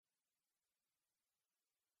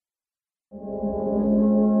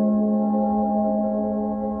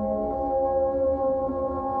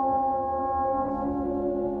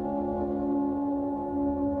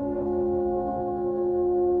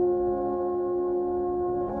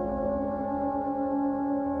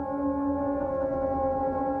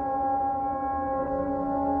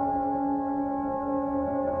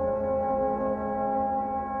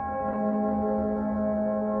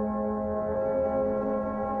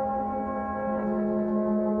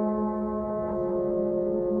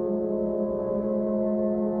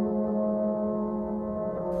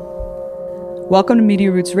Welcome to Media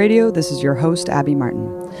Roots Radio. This is your host, Abby Martin.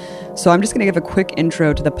 So I'm just going to give a quick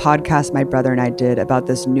intro to the podcast my brother and I did about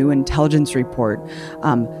this new intelligence report,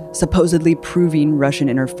 supposedly proving Russian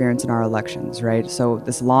interference in our elections, right? So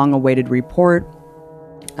this long-awaited report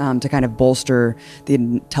to kind of bolster the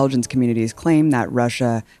intelligence community's claim that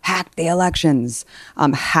Russia hacked the elections.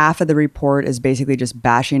 Half of the report is basically just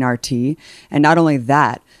bashing RT. And not only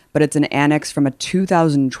that, but it's an annex from a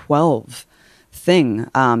 2012 thing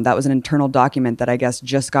that was an internal document that I guess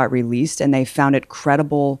just got released, and they found it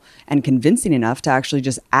credible and convincing enough to actually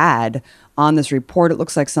just add on this report. It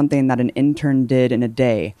looks like something that an intern did in a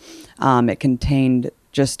day. It contained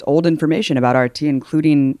just old information about RT,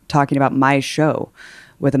 including talking about my show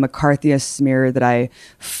with a McCarthyist smear that I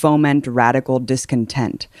foment radical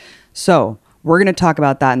discontent. So we're going to talk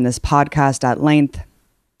about that in this podcast at length.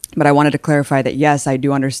 But I wanted to clarify that, yes, I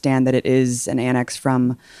do understand that it is an annex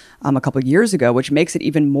from a couple of years ago, which makes it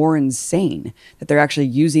even more insane that they're actually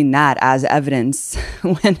using that as evidence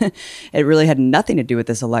when it really had nothing to do with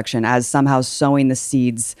this election, as somehow sowing the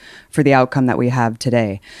seeds for the outcome that we have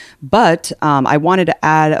today. But I wanted to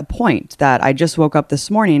add a point that I just woke up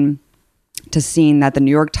this morning to seeing that the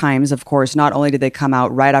New York Times, of course, not only did they come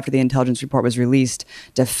out right after the intelligence report was released,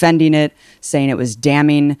 defending it, saying it was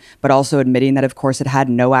damning, but also admitting that, of course, it had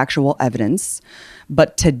no actual evidence.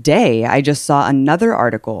 But today, I just saw another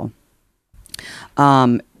article,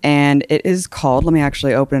 and it is called, let me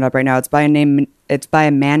actually open it up right now. It's by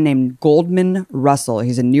a man named Goldman Russell.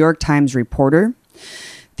 He's a New York Times reporter.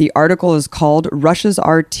 The article is called Russia's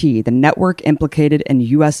RT, the network implicated in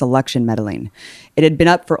U.S. election meddling. It had been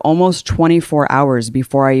up for almost 24 hours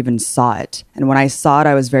before I even saw it. And when I saw it,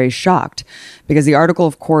 I was very shocked because the article,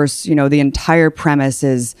 of course, you know, the entire premise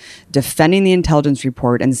is defending the intelligence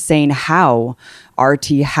report and saying how RT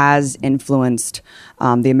has influenced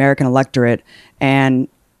the American electorate. And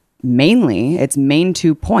mainly, its main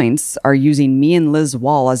 2 points are using me and Liz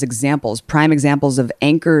Wall as examples, prime examples of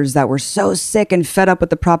anchors that were so sick and fed up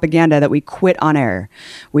with the propaganda that we quit on air.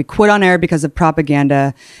 We quit on air because of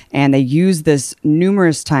propaganda, and they use this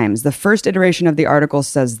numerous times. The first iteration of the article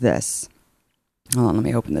says this. Hold on, let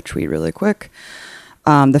me open the tweet really quick.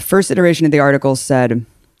 The first iteration of the article said,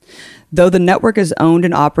 though the network is owned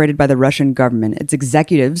and operated by the Russian government, its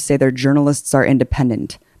executives say their journalists are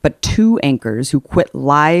independent. But 2 anchors who quit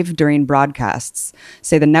live during broadcasts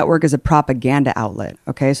say the network is a propaganda outlet.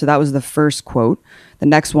 Okay, so that was the first quote. The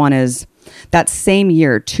next one is, that same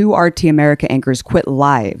year, 2 RT America anchors quit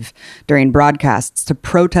live during broadcasts to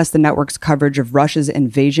protest the network's coverage of Russia's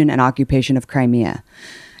invasion and occupation of Crimea.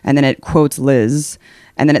 And then it quotes Liz.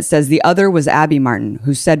 And then it says the other was Abby Martin,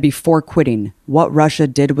 who said before quitting, what Russia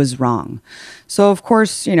did was wrong. So, of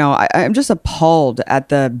course, you know, I'm just appalled at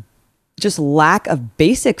the just lack of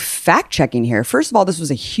basic fact checking here. First of all, this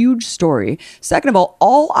was a huge story. Second of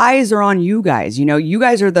all eyes are on you guys. You know, you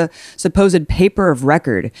guys are the supposed paper of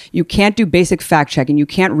record. You can't do basic fact checking. You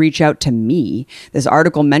can't reach out to me. This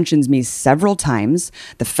article mentions me several times.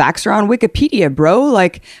 The facts are on Wikipedia, bro.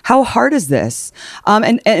 Like, how hard is this?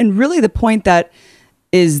 And really the point that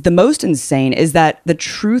is the most insane is that the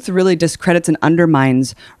truth really discredits and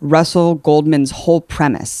undermines Russell Goldman's whole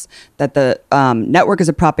premise that the network is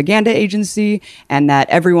a propaganda agency and that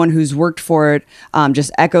everyone who's worked for it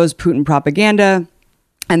just echoes Putin propaganda,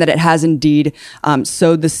 and that it has indeed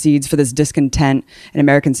sowed the seeds for this discontent in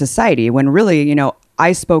American society, when really, you know,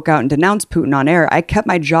 I spoke out and denounced Putin on air. I kept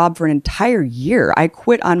my job for an entire year. I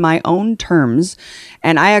quit on my own terms,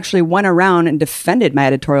 and I actually went around and defended my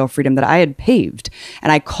editorial freedom that I had paved.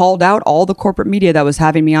 And I called out all the corporate media that was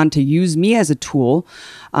having me on to use me as a tool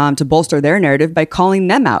to bolster their narrative by calling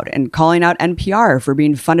them out and calling out NPR for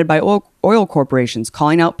being funded by oil corporations,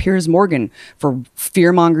 calling out Piers Morgan for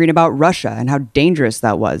fear-mongering about Russia and how dangerous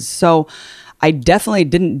that was. So I definitely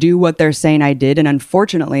didn't do what they're saying I did. And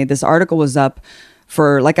unfortunately, this article was up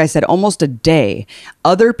for, like I said, almost a day.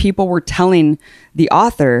 Other people were telling the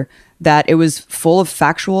author that it was full of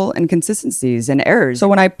factual inconsistencies and errors. So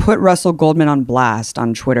when I put Russell Goldman on blast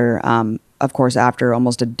on Twitter, of course, after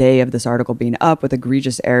almost a day of this article being up with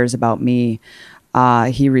egregious errors about me,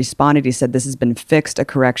 he responded, he said, "This has been fixed, a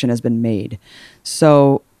correction has been made."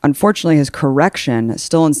 So unfortunately, his correction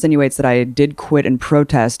still insinuates that I did quit in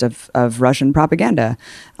protest of Russian propaganda.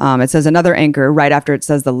 It says another anchor right after it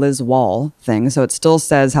says the Liz Wall thing. So it still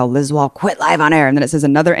says how Liz Wall quit live on air. And then it says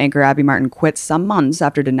another anchor, Abby Martin, quit some months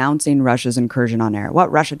after denouncing Russia's incursion on air.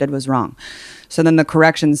 What Russia did was wrong. So then the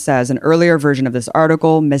correction says an earlier version of this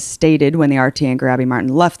article misstated when the RT anchor Abby Martin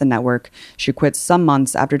left the network. She quit some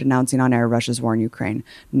months after denouncing on air Russia's war in Ukraine,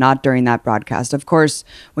 not during that broadcast. Of course,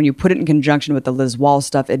 when you put it in conjunction with the Liz Wall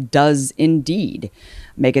stuff, it does indeed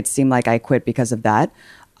make it seem like I quit because of that.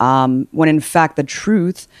 When in fact, the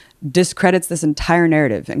truth discredits this entire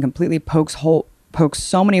narrative and completely pokes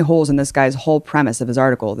so many holes in this guy's whole premise of his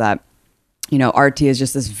article that, you know, RT is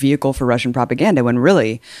just this vehicle for Russian propaganda, when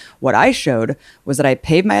really what I showed was that I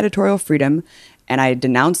paved my editorial freedom and I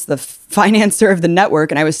denounced the financer of the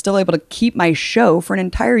network, and I was still able to keep my show for an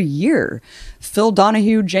entire year. Phil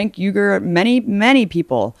Donahue, Cenk Uygur, many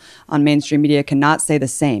people on mainstream media cannot say the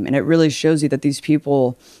same. And it really shows you that these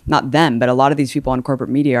people, not them, but a lot of these people on corporate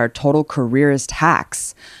media are total careerist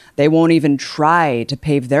hacks. They won't even try to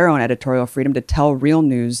pave their own editorial freedom to tell real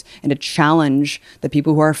news and to challenge the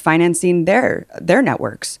people who are financing their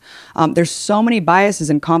networks. There's so many biases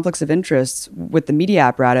and conflicts of interests with the media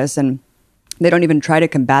apparatus, and they don't even try to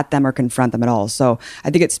combat them or confront them at all. So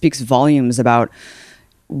I think it speaks volumes about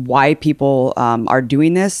why people are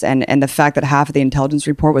doing this, and the fact that half of the intelligence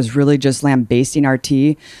report was really just lambasting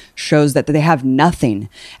RT shows that they have nothing,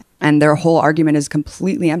 and their whole argument is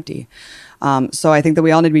completely empty. So I think that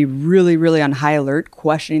we all need to be really, really on high alert,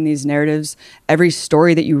 questioning these narratives. Every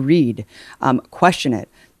story that you read, question it.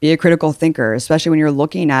 Be a critical thinker, especially when you're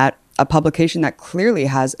looking at a publication that clearly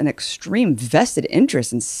has an extreme vested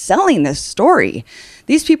interest in selling this story.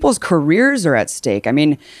 These people's careers are at stake. I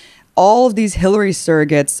mean, all of these Hillary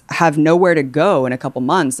surrogates have nowhere to go in a couple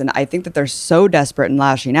months. And I think that they're so desperate and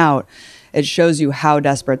lashing out. It shows you how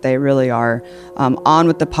desperate they really are. On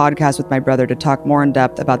with the podcast with my brother to talk more in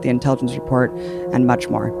depth about the intelligence report and much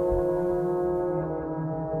more.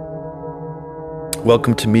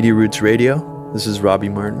 Welcome to Media Roots Radio. This is Robbie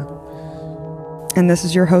Martin. And this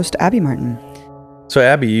is your host, Abby Martin. So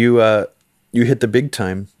Abby, you hit the big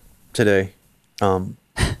time today.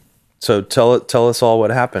 So tell us all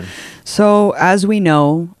what happened. So as we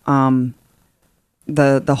know,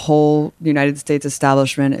 the whole United States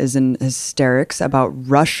establishment is in hysterics about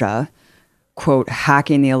Russia, quote,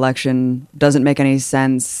 hacking the election. Doesn't make any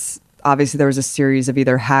sense. Obviously, there was a series of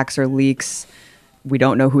either hacks or leaks. We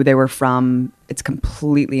don't know who they were from. It's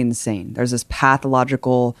completely insane. There's this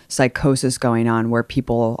pathological psychosis going on where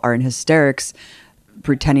people are in hysterics,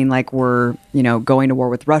 pretending like we're, going to war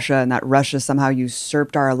with Russia, and that Russia somehow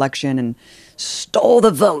usurped our election and stole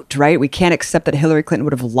the vote, right? We can't accept that Hillary Clinton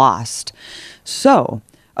would have lost. So,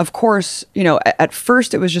 of course, at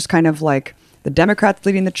first it was just kind of like the Democrats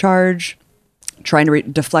leading the charge, trying to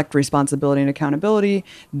deflect responsibility and accountability.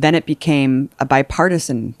 Then it became a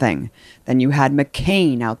bipartisan thing. Then you had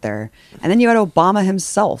McCain out there, and then you had Obama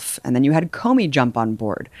himself, and then you had Comey jump on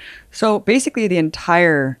board. So basically the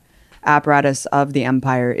entire apparatus of the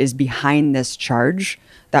empire is behind this charge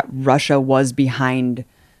that Russia was behind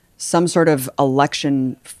some sort of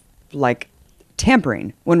election like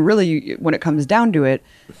tampering, when really, when it comes down to it,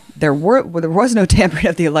 there was no tampering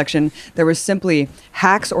of the election. There was simply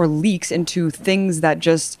hacks or leaks into things that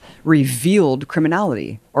just revealed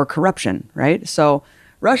criminality or corruption, right? So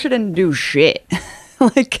Russia didn't do shit.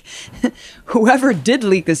 Like, whoever did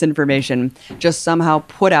leak this information just somehow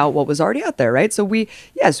put out what was already out there, right? So we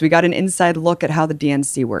got an inside look at how the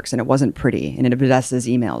DNC works, and it wasn't pretty, and it possesses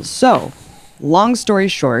emails. So, long story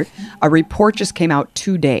short, a report just came out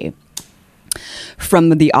today from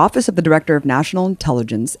the Office of the Director of National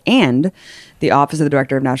Intelligence and the Office of the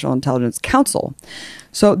Director of National Intelligence Council.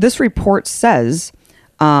 So this report says,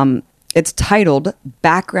 it's titled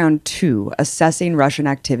Background 2, Assessing Russian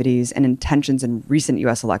Activities and Intentions in Recent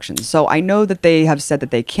U.S. Elections. So I know that they have said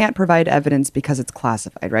that they can't provide evidence because it's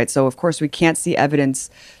classified, right? So of course we can't see evidence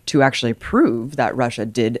to actually prove that Russia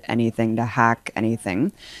did anything to hack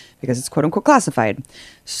anything, because it's quote unquote classified.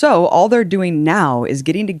 So all they're doing now is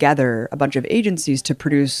getting together a bunch of agencies to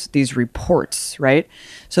produce these reports, right?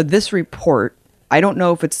 So this report, I don't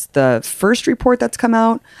know if it's the first report that's come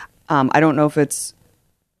out. I don't know if it's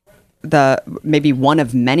maybe one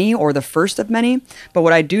of many or the first of many. But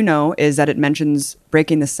what I do know is that it mentions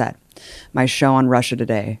Breaking the Set, my show on Russia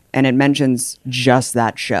Today. And it mentions just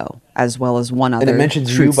that show, as well as one other. And it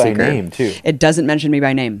mentions you by name, too. It doesn't mention me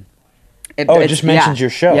by name. It just mentions your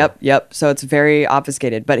show. Yep. So it's very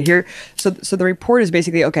obfuscated. But here, so the report is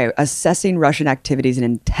basically, okay, assessing Russian activities and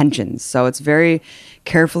intentions. So it's very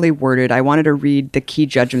carefully worded. I wanted to read the key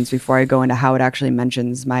judgments before I go into how it actually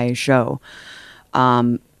mentions my show.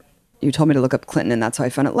 You told me to look up Clinton, and that's how I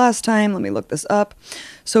found it last time. Let me look this up.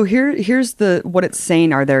 So here's what it's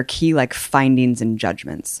saying are their key findings and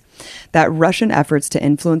judgments. That Russian efforts to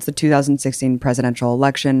influence the 2016 presidential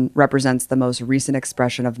election represents the most recent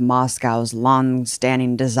expression of Moscow's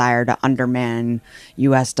long-standing desire to undermine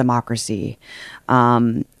U.S. democracy.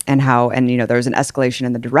 And there was an escalation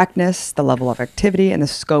in the directness, the level of activity, and the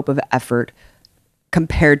scope of effort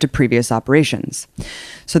compared to previous operations.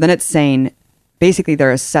 So then it's saying, basically,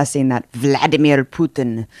 they're assessing that Vladimir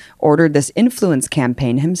Putin ordered this influence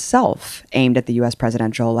campaign himself aimed at the U.S.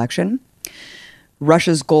 presidential election.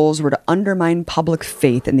 Russia's goals were to undermine public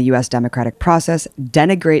faith in the U.S. democratic process,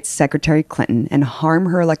 denigrate Secretary Clinton, and harm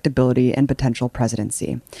her electability and potential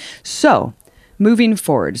presidency. So, moving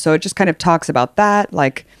forward, so it just kind of talks about that,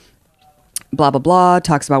 blah, blah, blah,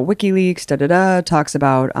 talks about WikiLeaks, talks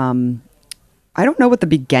about... I don't know what the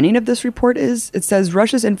beginning of this report is. It says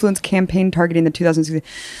Russia's influence campaign targeting the 2016.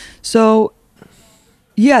 So,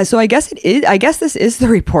 yeah. So I guess it is. I guess this is the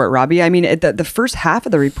report, Robbie. I mean, the first half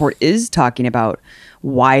of the report is talking about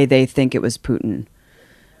why they think it was Putin.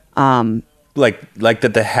 Like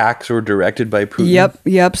that the hacks were directed by Putin.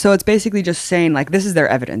 Yep. So it's basically just saying this is their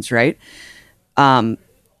evidence, right? But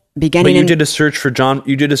you did a search for John.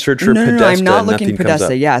 You did a search for Podesta. No, I'm not looking for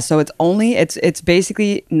Podesta. Yeah. So it's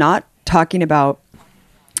basically not talking about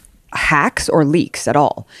hacks or leaks at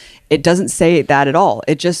all. It doesn't say that at all.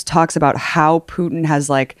 It just talks about how Putin has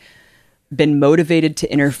been motivated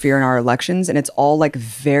to interfere in our elections, and it's all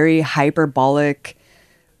very hyperbolic.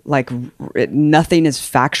 Nothing is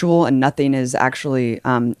factual and nothing is actually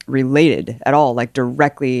related at all,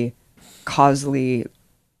 directly, causally,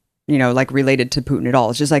 related to Putin at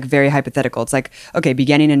all. It's just very hypothetical. It's okay,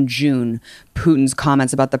 beginning in June, Putin's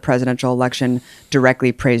comments about the presidential election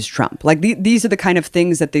directly praised Trump. These are the kind of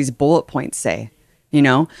things that these bullet points say,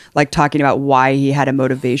 talking about why he had a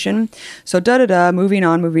motivation. So moving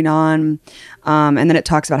on. And then it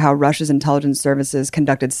talks about how Russia's intelligence services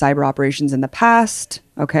conducted cyber operations in the past.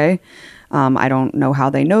 Okay. I don't know how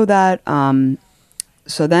they know that.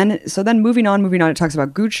 So then moving on, it talks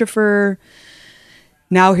about Guccifer.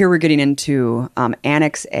 Now here we're getting into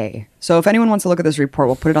Annex A. So if anyone wants to look at this report,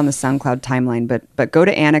 we'll put it on the SoundCloud timeline, but go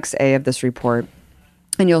to Annex A of this report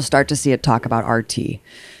and you'll start to see it talk about RT.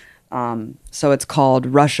 So it's called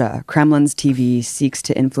Russia, Kremlin's TV seeks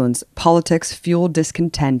to influence politics, fuel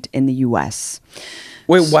discontent in the U.S.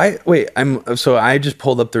 Wait, I just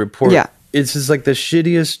pulled up the report. Yeah. It's just the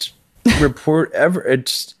shittiest report ever.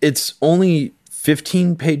 It's only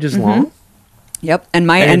 15 pages long. Yep. And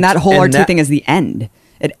that whole RT thing is the end.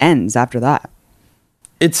 It ends after that.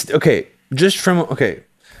 It's okay.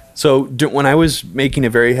 So when I was making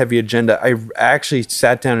a very heavy agenda, I actually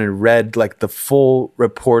sat down and read the full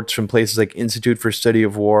reports from places like Institute for Study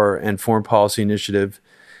of War and Foreign Policy Initiative.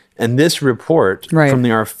 And this report from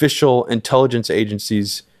our official intelligence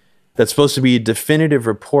agencies that's supposed to be a definitive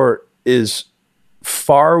report is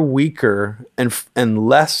far weaker and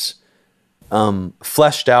less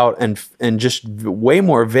fleshed out and just way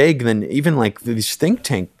more vague than even these think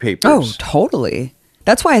tank papers. Oh, totally.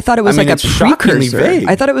 That's why I thought it was a precursor. Vague.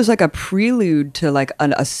 I thought it was a prelude to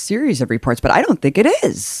a series of reports, but I don't think it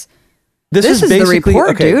is. This is the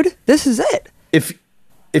report, dude. This is it.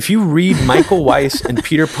 If you read Michael Weiss and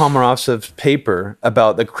Peter Pomerantsev paper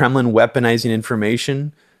about the Kremlin weaponizing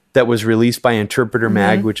information that was released by Interpreter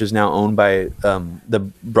Mag, which is now owned by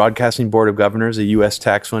the Broadcasting Board of Governors, a U.S.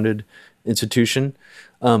 tax-funded institution,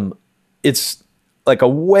 it's a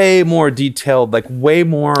way more detailed, way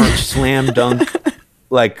more slam dunk,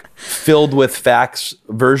 filled with facts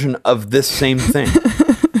version of this same thing,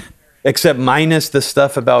 except minus the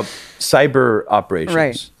stuff about cyber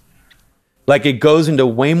operations. Right. It goes into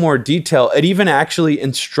way more detail. It even actually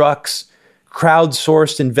instructs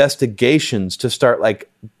crowdsourced investigations to start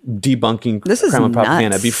debunking Kremlin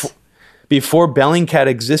propaganda. Before Bellingcat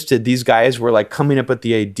existed, these guys were coming up with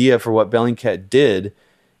the idea for what Bellingcat did.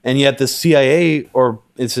 And yet the CIA or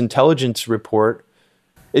its intelligence report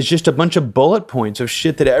is just a bunch of bullet points of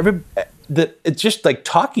shit that it's just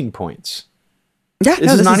talking points. Yeah,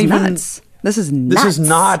 this is not even nuts. This is nuts. This is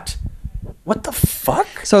not, what the fuck?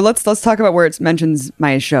 So let's talk about where it mentions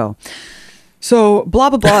my show. So blah,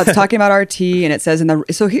 blah, blah. It's talking about RT and it says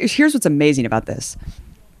here's what's amazing about this.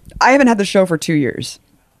 I haven't had the show for 2 years.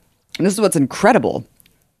 And this is what's incredible.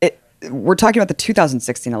 we're talking about the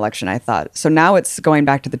 2016 election, I thought. So now it's going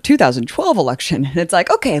back to the 2012 election. And it's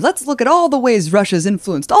like, okay, let's look at all the ways Russia's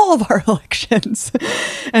influenced all of our elections.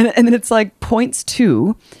 and then it's like points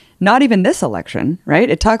to not even this election, right?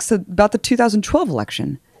 It talks about the 2012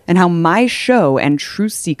 election and how my show and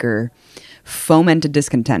Truth Seeker fomented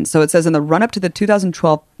discontent. So it says in the run up to the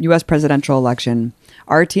 2012 US presidential election,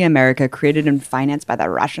 RT America, created and financed by the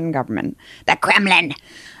Russian government, the Kremlin,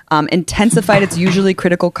 intensified its usually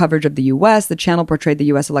critical coverage of the U.S. The channel portrayed the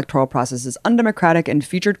U.S. electoral process as undemocratic and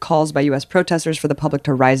featured calls by U.S. protesters for the public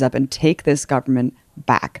to rise up and take this government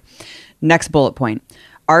back. Next bullet point.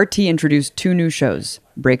 RT introduced 2 new shows,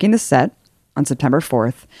 Breaking the Set on September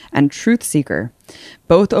 4th and Truth Seeker,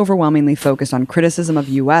 both overwhelmingly focused on criticism of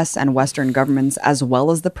U.S. and Western governments as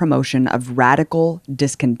well as the promotion of radical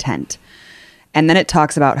discontent. And then it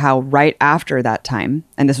talks about how right after that time,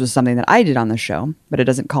 and this was something that I did on the show, but it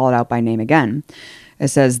doesn't call it out by name again. It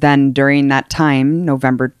says, then during that time,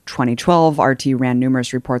 November 2012, RT ran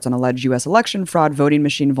numerous reports on alleged U.S. election fraud, voting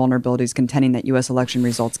machine vulnerabilities, contending that U.S. election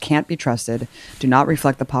results can't be trusted, do not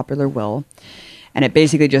reflect the popular will. And it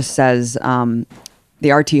basically just says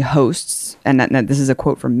the RT hosts, and this is a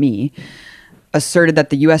quote from me, asserted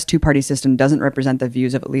that the U.S. two-party system doesn't represent the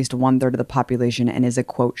views of at least 1/3 of the population and is a,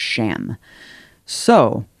 quote, sham.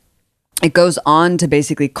 So it goes on to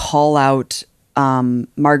basically call out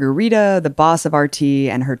Margarita, the boss of RT,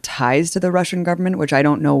 and her ties to the Russian government, which I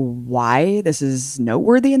don't know why this is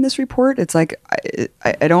noteworthy in this report. It's like,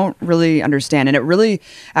 I don't really understand. And it really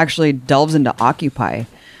actually delves into Occupy,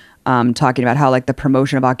 talking about how like the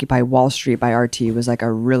promotion of Occupy Wall Street by RT was like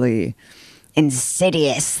a really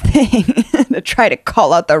insidious thing to try to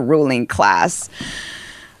call out the ruling class.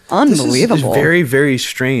 Unbelievable. This is very, very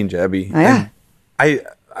strange, Abby. Oh, yeah.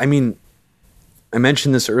 I mean, I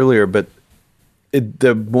mentioned this earlier, but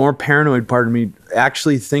the more paranoid part of me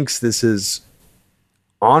actually thinks this is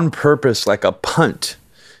on purpose, like a punt.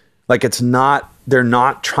 Like they're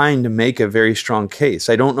not trying to make a very strong case.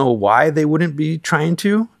 I don't know why they wouldn't be trying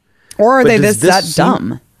to. Or are they that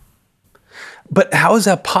dumb? But how is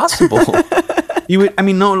that possible?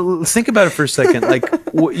 Think about it for a second. Like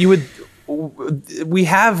we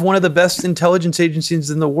have one of the best intelligence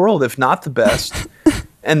agencies in the world, if not the best.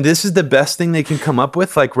 And this is the best thing they can come up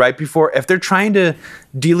with, like right before, if they're trying to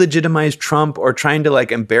delegitimize Trump or trying to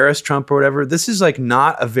like embarrass Trump or whatever, this is like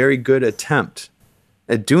not a very good attempt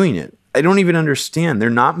at doing it. I don't even understand.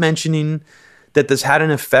 They're not mentioning that this had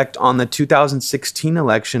an effect on the 2016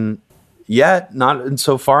 election yet, not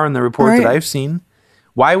so far in the report that I've seen.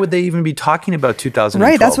 Why would they even be talking about 2012?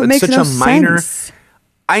 Right, that's what makes no sense.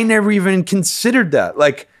 I never even considered that.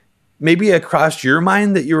 Like, maybe it crossed your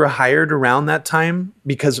mind that you were hired around that time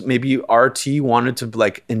because maybe RT wanted to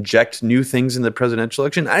like inject new things in the presidential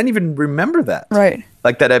election. I didn't even remember that. Right.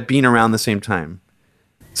 Like that being around the same time.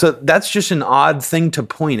 So that's just an odd thing to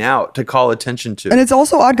point out, to call attention to. And it's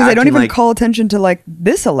also odd because they don't even call attention to like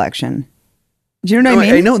this election. Do you know what I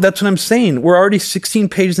mean? I know, that's what I'm saying. We're already 16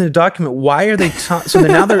 pages in the document. Why are they so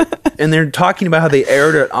now they're talking about how they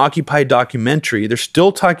aired an Occupy documentary. They're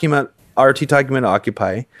still talking about RT talking about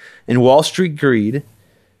Occupy and Wall Street greed.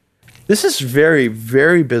 This is very,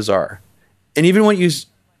 very bizarre. And even what you're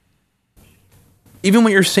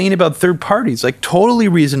saying about third parties, like totally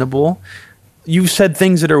reasonable. You've said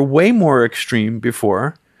things that are way more extreme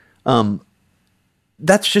before.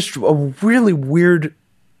 That's just a really weird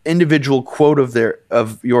individual quote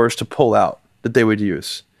of yours to pull out that they would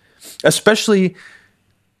use. Especially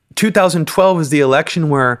 2012 is the election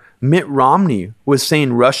where Mitt Romney was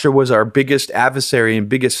saying Russia was our biggest adversary and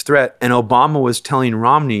biggest threat, and Obama was telling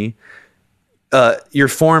Romney, your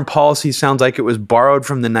foreign policy sounds like it was borrowed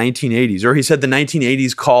from the 1980s. Or he said the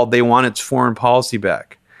 1980s called, they want its foreign policy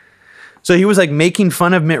back. So he was like making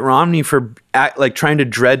fun of Mitt Romney for like trying to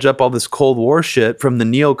dredge up all this Cold War shit from the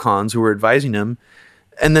neocons who were advising him.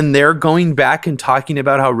 And then they're going back and talking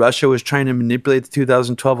about how Russia was trying to manipulate the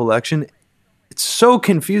 2012 election. It's so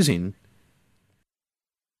confusing.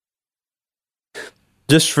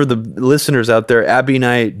 Just for the listeners out there, Abby and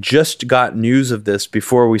I just got news of this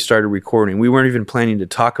before we started recording. We weren't even planning to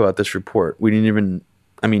talk about this report. We didn't even,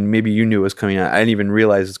 maybe you knew it was coming out. I didn't even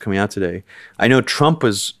realize it's coming out today. I know Trump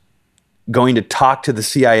was going to talk to the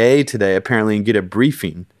CIA today, apparently, and get a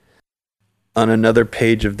briefing. On another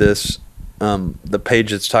page of this, the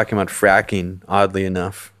page that's talking about fracking, oddly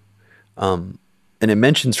enough, and it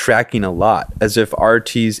mentions fracking a lot, as if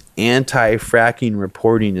RT's anti-fracking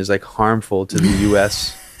reporting is like harmful to the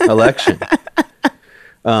U.S. election.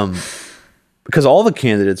 Because all the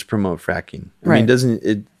candidates promote fracking. I mean, doesn't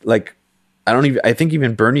it like? I think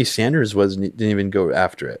even Bernie Sanders didn't even go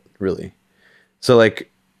after it really. So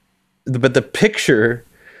like, but the picture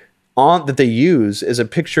that they use is a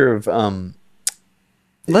picture of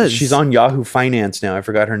Liz. She's on Yahoo Finance now. I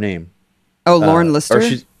forgot her name. Oh, Lauren Lister?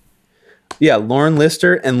 Lauren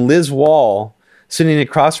Lister and Liz Wall sitting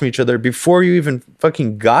across from each other before you even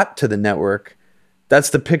fucking got to the network. That's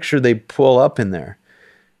the picture they pull up in there.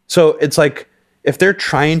 So it's like, if they're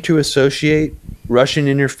trying to associate Russian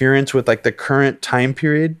interference with like the current time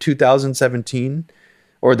period, 2017,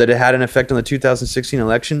 or that it had an effect on the 2016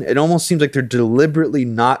 election, it almost seems like they're deliberately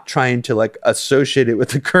not trying to like associate it with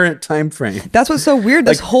the current time frame. That's what's so weird.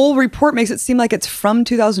 This whole report makes it seem like it's from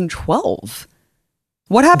 2012.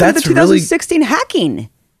 What happened to the 2016 hacking?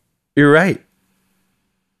 You're right.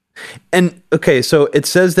 And okay, so it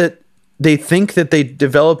says that they think that they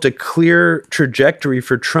developed a clear trajectory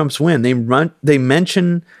for Trump's win. They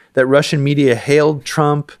mention that Russian media hailed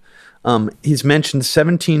Trump. He's mentioned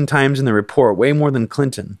 17 times in the report, way more than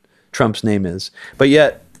Clinton, Trump's name is. But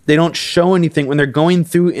yet they don't show anything when they're going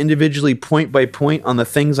through individually point by point on the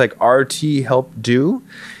things like RT helped do.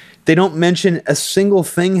 They don't mention a single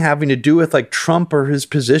thing having to do with like Trump or his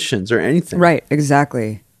positions or anything. Right,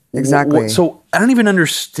 exactly. So I don't even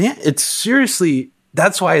understand. It's seriously,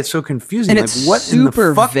 that's why it's so confusing. And like, it's what super in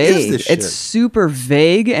the fuck vague. is this shit? It's super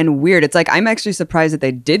vague and weird. It's like, I'm actually surprised that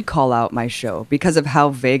they did call out my show because of how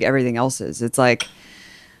vague everything else is. It's like,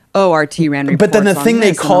 oh, RT ran reports. But then the thing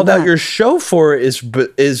they called out that. your show for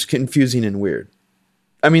is confusing and weird.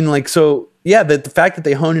 I mean, like, so yeah, the fact that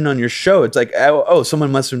they hone in on your show, it's like, oh,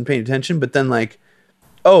 someone must have been paying attention. But then like,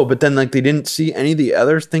 they didn't see any of the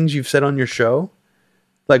other things you've said on your show.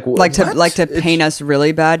 Like to paint us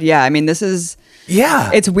really bad. Yeah. I mean, this is,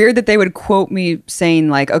 it's weird that they would quote me saying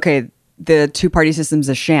like, okay, the two-party system's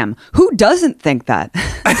a sham. Who doesn't think that?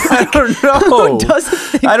 I don't know. Who doesn't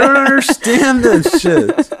think I don't understand this shit.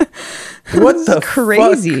 What the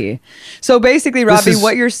crazy. Fuck? So basically, Robbie,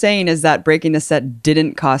 what you're saying is that breaking the set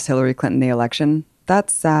didn't cost Hillary Clinton the election.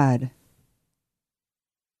 That's sad.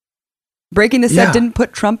 Breaking the set didn't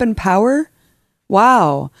put Trump in power?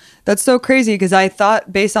 Wow. That's so crazy because I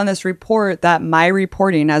thought based on this report that my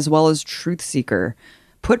reporting as well as Truth Seeker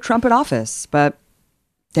put Trump in office, but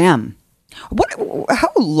damn.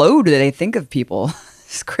 How low do they think of people?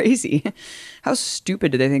 It's crazy. How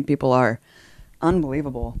stupid do they think people are?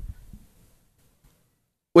 Unbelievable.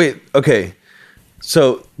 Wait, okay.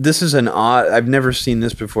 So this is I've never seen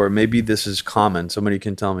this before. Maybe this is common. Somebody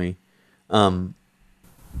can tell me.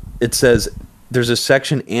 It says there's a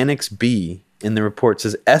section Annex B in the report. It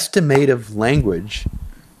says estimative language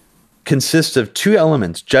consists of two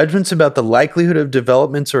elements: judgments about the likelihood of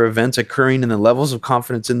developments or events occurring and the levels of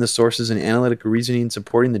confidence in the sources and analytic reasoning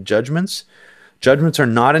supporting the judgments. Judgments are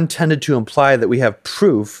not intended to imply that we have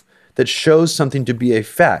proof that shows something to be a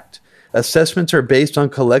fact. Assessments are based on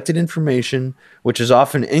collected information, which is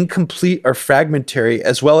often incomplete or fragmentary,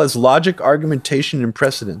 as well as logic, argumentation, and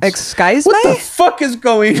precedence. Excuse me? What the fuck is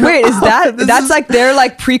going on? Wait, that's like their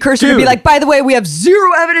like precursor to be like, by the way, we have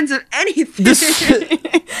zero evidence of anything.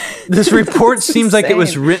 This report seems like it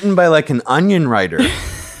was written by like an Onion writer.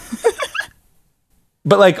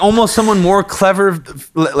 But like almost someone more clever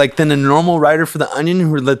like than a normal writer for the Onion,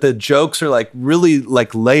 who the jokes are like really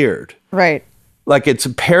like layered. Right. Like it's a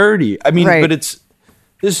parody. I mean, but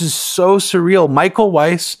this is so surreal. Michael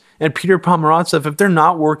Weiss and Peter Pomerantsev, if they're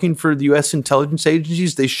not working for the U.S. intelligence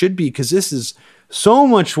agencies, they should be, because this is so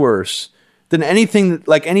much worse than anything,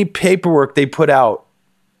 like any paperwork they put out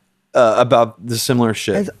about the similar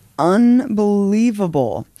shit. It's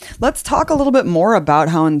unbelievable. Let's talk a little bit more about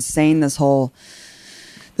how insane this whole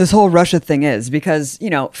Russia thing is, because,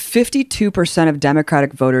 52% of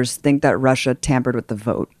Democratic voters think that Russia tampered with the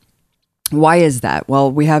vote. Why is that? Well,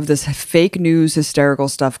 we have this fake news, hysterical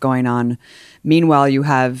stuff going on. Meanwhile, you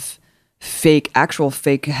have actual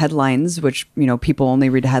fake headlines, which, people only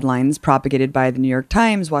read headlines propagated by the New York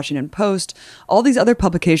Times, Washington Post, all these other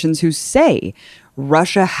publications who say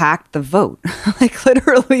Russia hacked the vote. Like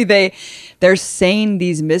literally they're saying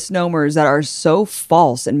these misnomers that are so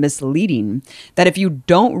false and misleading that if you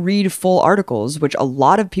don't read full articles, which a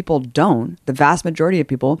lot of people don't, the vast majority of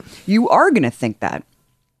people, you are going to think that.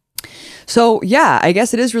 So yeah, I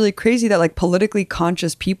guess it is really crazy that like politically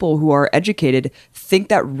conscious people who are educated think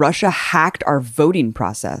that Russia hacked our voting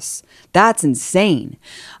process. That's insane.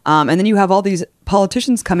 And then you have all these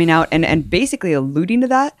politicians coming out and basically alluding to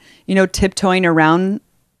that, tiptoeing around,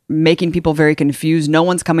 making people very confused. No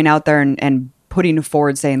one's coming out there and putting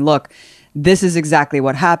forward saying, look, this is exactly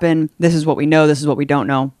what happened. This is what we know. This is what we don't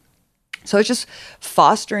know. So it's just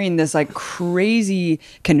fostering this like crazy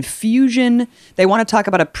confusion. They want to talk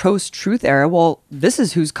about a post-truth era. Well, this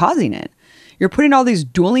is who's causing it. You're putting all these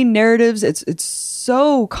dueling narratives. It's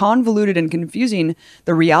so convoluted and confusing,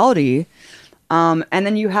 the reality. And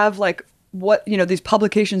then you have like these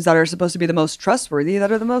publications that are supposed to be the most trustworthy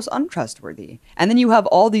that are the most untrustworthy. And then you have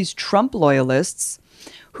all these Trump loyalists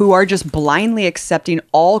who are just blindly accepting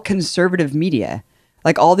all conservative media.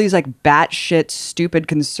 Like all these like batshit stupid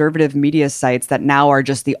conservative media sites that now are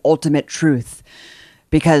just the ultimate truth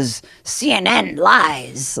because CNN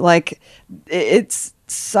lies. Like it's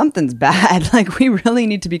something's bad. Like we really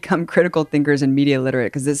need to become critical thinkers and media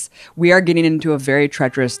literate because we are getting into a very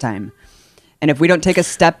treacherous time. And if we don't take a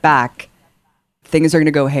step back, things are going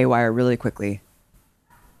to go haywire really quickly.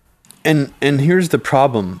 And here's the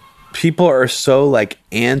problem. People are so like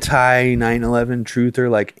anti 9/11 truther,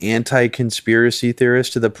 like anti conspiracy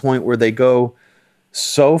theorists to the point where they go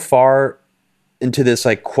so far into this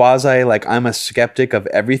like quasi, like I'm a skeptic of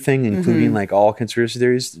everything, including like all conspiracy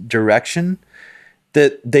theories direction,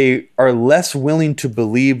 that they are less willing to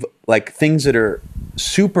believe like things that are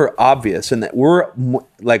super obvious and that were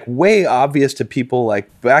like way obvious to people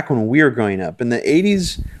like back when we were growing up in the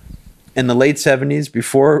 80s and the late 70s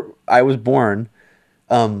before I was born.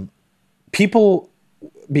 People,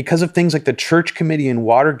 because of things like the Church Committee and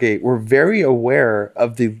Watergate, were very aware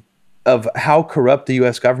of how corrupt the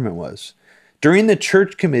U.S. government was. During the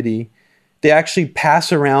Church Committee, they actually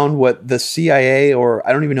pass around what the CIA, or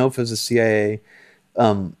I don't even know if it was the CIA,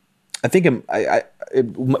 I think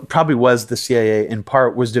it probably was the CIA in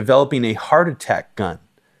part, was developing a heart attack gun.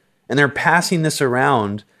 And they're passing this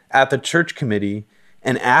around at the Church Committee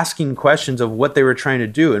and asking questions of what they were trying to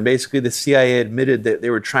do. And basically the CIA admitted that they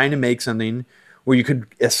were trying to make something where you could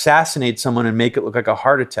assassinate someone and make it look like a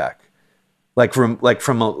heart attack, from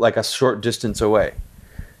a short distance away.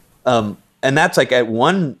 And that's like at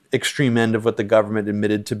one extreme end of what the government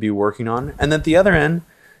admitted to be working on. And at the other end,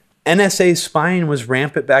 NSA spying was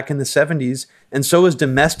rampant back in the 70s, and so was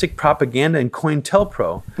domestic propaganda and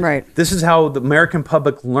COINTELPRO. Right. This is how the American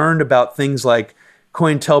public learned about things like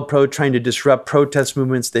COINTELPRO trying to disrupt protest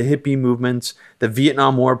movements, the hippie movements, the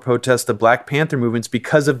Vietnam War protests, the Black Panther movements,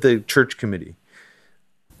 because of the Church Committee.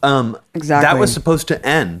 Exactly. That was supposed to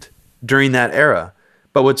end during that era.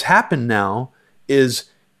 But what's happened now is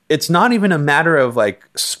it's not even a matter of like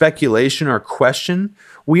speculation or question.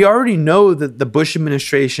 We already know that the Bush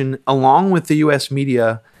administration, along with the US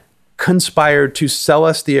media, conspired to sell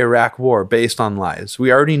us the Iraq war based on lies.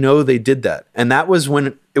 We already know they did that. And that was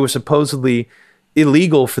when it was supposedly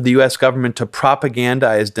illegal for the US government to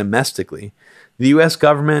propagandize domestically. The US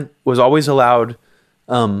government was always allowed,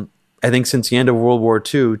 I think since the end of World War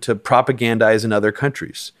II, to propagandize in other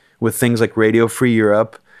countries with things like Radio Free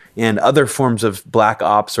Europe and other forms of black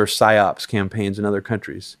ops or psyops campaigns in other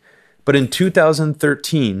countries. But in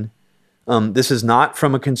 2013, this is not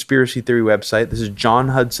from a conspiracy theory website. This is John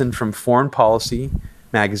Hudson from Foreign Policy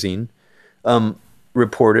magazine,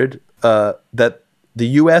 reported that the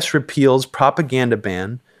U.S. repeals propaganda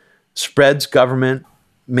ban, spreads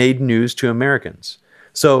government-made news to Americans.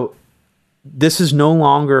 So this is no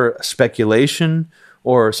longer speculation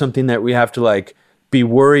or something that we have to like be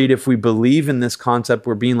worried if we believe in this concept.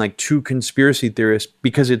 We're being like true conspiracy theorists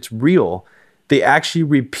because it's real. They actually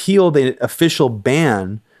repealed the official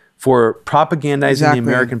ban for propagandizing the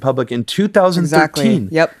American public in 2013. Exactly.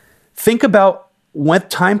 Yep. Think about what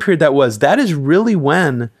time period that was. That is really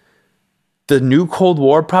when the new Cold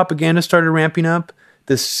War propaganda started ramping up.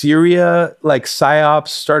 The Syria like psyops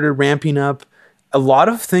started ramping up. A lot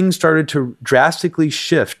of things started to drastically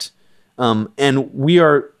shift. And we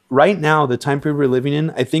are right now, the time period we're living in,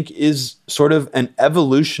 I think is sort of an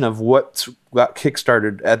evolution of what got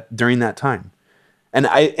kickstarted during that time. And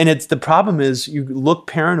it's the problem is you look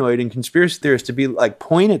paranoid and conspiracy theorists to be like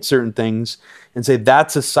point at certain things and say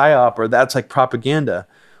that's a psyop or that's like propaganda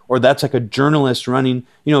or that's like a journalist running,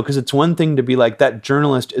 because it's one thing to be like that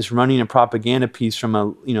journalist is running a propaganda piece from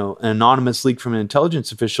an anonymous leak from an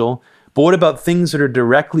intelligence official. But what about things that are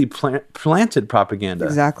directly planted propaganda?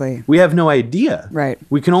 Exactly. We have no idea. Right.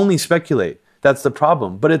 We can only speculate. That's the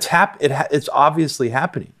problem. But it's obviously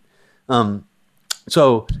happening.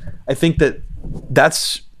 So I think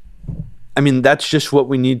that's just what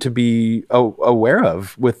we need to be aware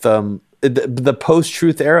of with the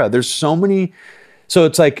post-truth era. There's so many. So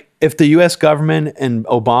it's like if the U.S. government and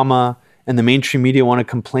Obama and the mainstream media want to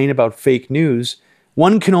complain about fake news,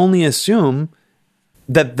 one can only assume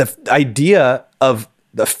that the idea of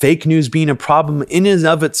the fake news being a problem in and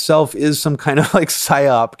of itself is some kind of like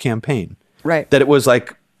psyop campaign. Right. That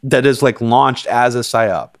is like launched as a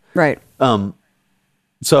psyop. Right.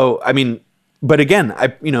 So, I mean, but again,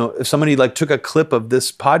 if somebody like took a clip of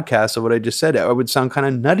this podcast of what I just said, it would sound kind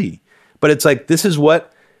of nutty. But it's like, this is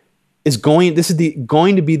what going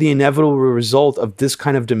to be the inevitable result of this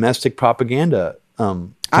kind of domestic propaganda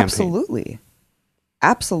campaign.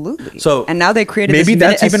 Absolutely. So and now they created maybe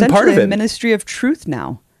that's even part of it. Ministry of Truth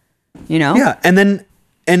now. Yeah, and then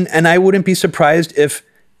and I wouldn't be surprised if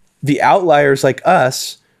the outliers like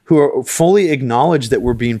us, who are fully acknowledge that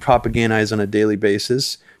we're being propagandized on a daily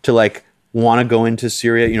basis to like want to go into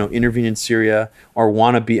Syria, intervene in Syria, or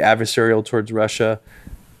want to be adversarial towards Russia.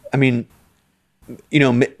 I mean,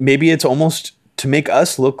 maybe it's almost to make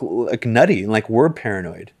us look like nutty and like we're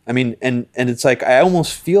paranoid. I mean, and it's like, I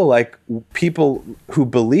almost feel like people who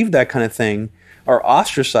believe that kind of thing are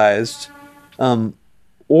ostracized,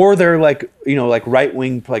 or they're like, like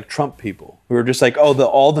right-wing, like Trump people who are just like, oh,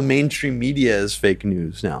 all the mainstream media is fake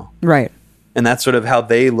news now. Right. And that's sort of how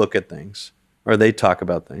they look at things, or they talk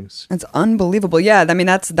about things. It's unbelievable. Yeah, I mean,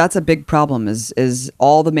 that's a big problem is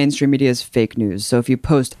all the mainstream media is fake news. So if you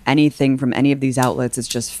post anything from any of these outlets, it's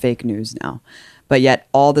just fake news now. But yet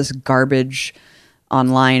all this garbage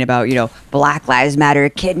online about, Black Lives Matter,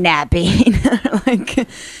 kidnapping, like,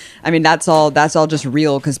 I mean, that's all just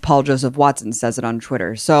real because Paul Joseph Watson says it on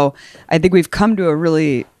Twitter. So I think we've come to a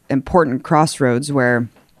really important crossroads where,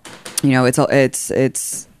 it's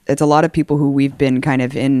a lot of people who we've been kind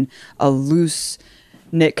of in a loose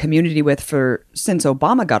knit community with since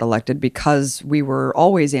Obama got elected, because we were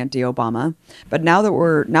always anti-Obama. But now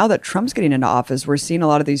that Trump's getting into office, we're seeing a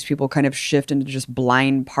lot of these people kind of shift into just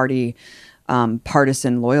blind party,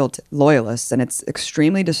 partisan loyalists, and it's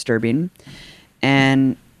extremely disturbing.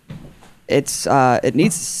 And it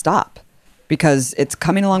needs to stop, because it's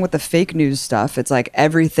coming along with the fake news stuff. It's like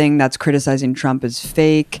everything that's criticizing Trump is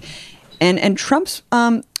fake, and Trump's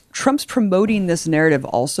promoting this narrative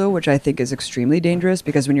also, which I think is extremely dangerous,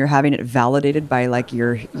 because when you're having it validated by like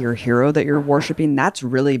your hero that you're worshiping, that's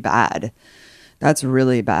really bad. That's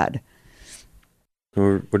really bad.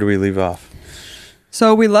 Where do we leave off?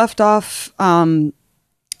 So we left off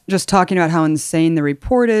just talking about how insane the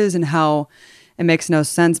report is and how it makes no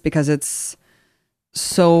sense because it's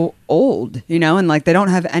so old, and like they don't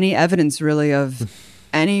have any evidence really of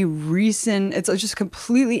any recent, it's just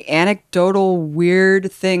completely anecdotal,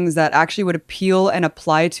 weird things that actually would appeal and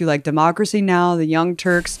apply to like Democracy Now!, the Young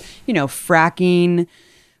Turks, fracking,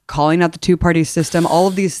 calling out the two-party system. All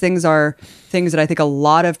of these things are things that I think a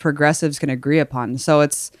lot of progressives can agree upon. So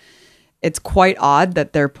it's quite odd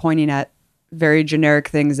that they're pointing at very generic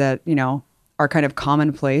things that, are kind of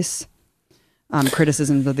commonplace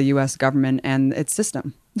criticisms of the U.S. government and its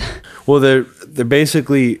system. Well, they're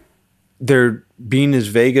being as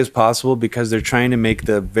vague as possible because they're trying to make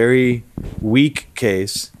the very weak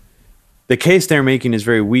case. The case they're making is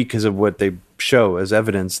very weak because of what they show as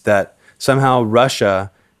evidence that somehow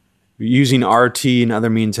Russia, using RT and other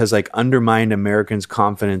means, has like undermined Americans'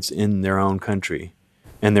 confidence in their own country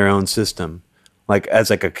and their own system, like as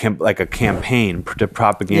like a campaign to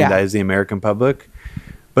propagandize the American public.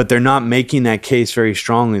 But they're not making that case very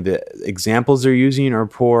strongly. The examples they're using are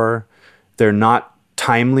poor. They're not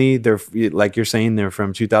timely. They're, like you're saying, they're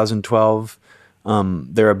from 2012.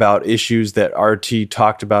 They're about issues that RT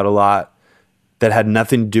talked about a lot that had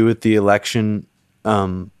nothing to do with the election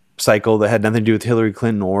cycle, that had nothing to do with Hillary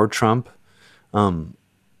Clinton or Trump.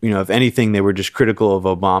 If anything, they were just critical of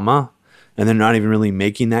Obama, and they're not even really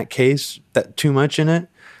making that case that too much in it.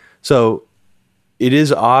 So it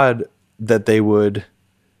is odd that they would...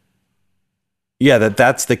 Yeah,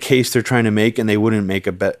 that's the case they're trying to make, and they wouldn't make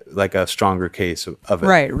a stronger case of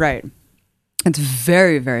it. Right. It's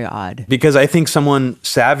very, very odd. Because I think someone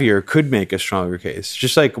savvier could make a stronger case,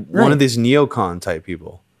 just like one of these neocon type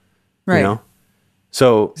people. Right.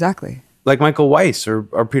 So exactly. Like Michael Weiss or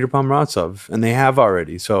Peter Pomerantsev, and they have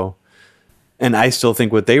already. So, and I still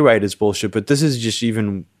think what they write is bullshit, but this is just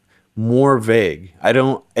even more vague. I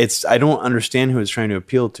don't understand who it's trying to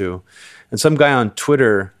appeal to. And some guy on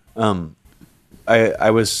Twitter, I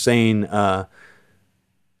was saying,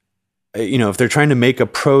 if they're trying to make a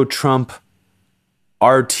pro-Trump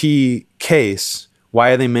RT case, why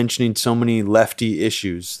are they mentioning so many lefty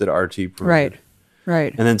issues that RT promoted?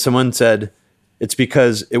 Right. And then someone said, it's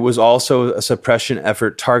because it was also a suppression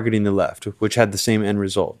effort targeting the left, which had the same end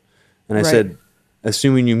result. And I said,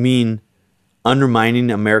 assuming you mean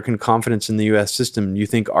undermining American confidence in the U.S. system, you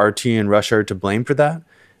think RT and Russia are to blame for that?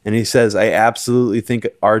 And he says, I absolutely think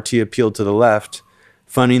RT appealed to the left,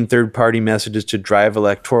 funding third-party messages to drive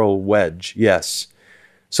electoral wedge. Yes.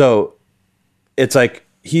 So it's like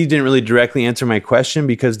he didn't really directly answer my question,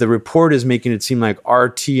 because the report is making it seem like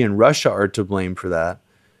RT and Russia are to blame for that.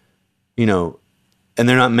 And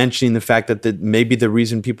they're not mentioning the fact that maybe the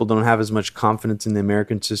reason people don't have as much confidence in the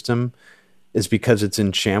American system is because it's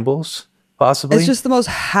in shambles. possibly. It's just the most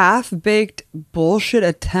half-baked bullshit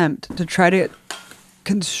attempt to try to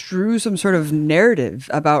construe some sort of narrative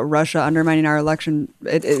about Russia undermining our election.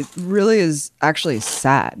 It really is actually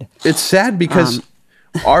sad. It's sad because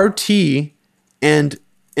RT and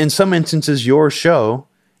in some instances your show,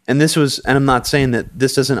 and I'm not saying that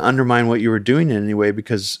this doesn't undermine what you were doing in any way,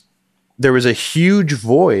 because there was a huge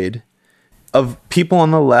void of people on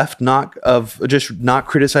the left not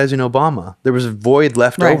criticizing Obama. There was a void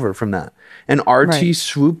left over from that. And RT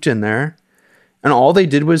swooped in there, and all they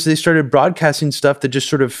did was they started broadcasting stuff that just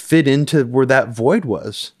sort of fit into where that void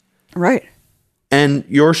was. Right. And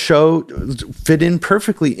your show fit in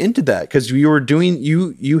perfectly into that, because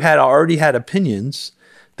you had already had opinions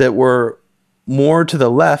that were more to the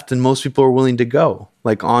left than most people are willing to go,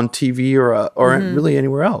 like on TV or really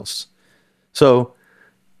anywhere else. So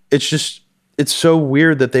it's so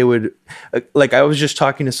weird that they would, like, I was just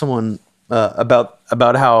talking to someone about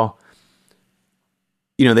how,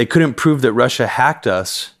 you know, they couldn't prove that Russia hacked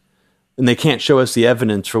us, and they can't show us the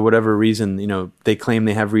evidence for whatever reason. You know, they claim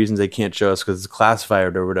they have reasons they can't show us because it's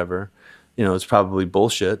classified or whatever. You know, it's probably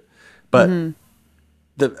bullshit. But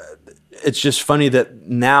it's just funny that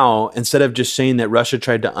now, instead of just saying that Russia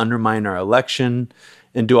tried to undermine our election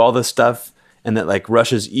and do all this stuff, and that like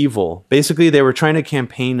Russia's evil, basically they were trying to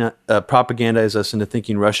campaign, propagandize us into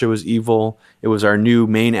thinking Russia was evil. It was our new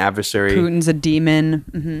main adversary. Putin's a demon.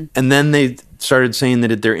 Mm-hmm. And then they started saying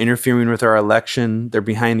that they're interfering with our election. They're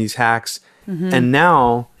behind these hacks. Mm-hmm. And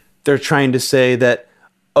now they're trying to say that,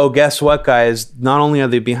 oh, guess what, guys? Not only are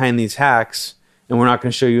they behind these hacks, and we're not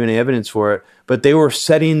going to show you any evidence for it, but they were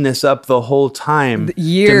setting this up the whole time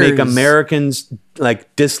to make Americans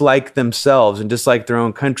like dislike themselves and dislike their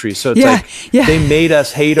own country. So it's they made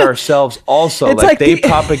us hate ourselves also. Like they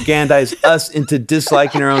propagandized us into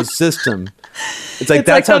disliking our own system. It's like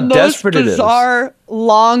that's like how desperate it is. The most bizarre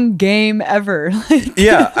long game ever.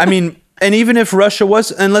 Yeah, I mean, and even if Russia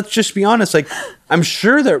was, and let's just be honest, like I'm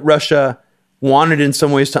sure that Russia wanted in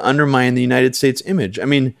some ways to undermine the United States image. I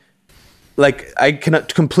mean, like I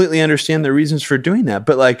cannot completely understand the reasons for doing that,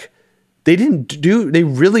 but like they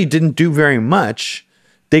really didn't do very much.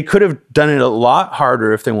 They could have done it a lot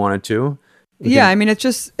harder if they wanted to. Yeah, I mean, it's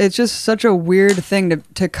just such a weird thing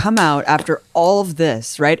to come out after all of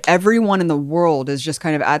this, right? Everyone in the world is just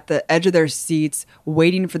kind of at the edge of their seats,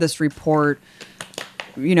 waiting for this report,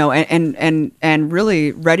 you know, and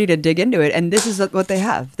really ready to dig into it. And this is what they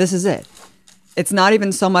have. This is it. It's not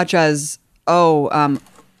even so much as,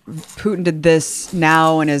 Putin did this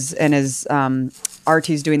now and his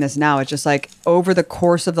RT's doing this now. It's just like over the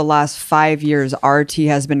course of the last 5 years, RT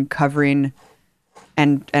has been covering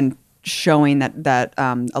and showing that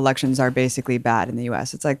elections are basically bad in the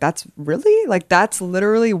US. It's like, that's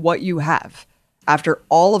literally what you have. After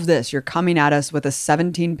all of this, you're coming at us with a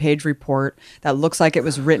 17-page report that looks like it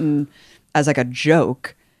was written as like a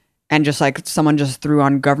joke, and just like someone just threw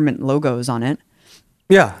on government logos on it.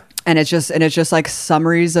 Yeah. And it's just like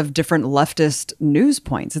summaries of different leftist news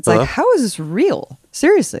points. It's like, how is this real?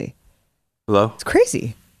 Seriously. Hello? It's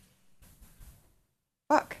crazy.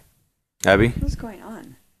 Fuck. Abby? What's going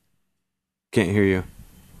on? Can't hear you.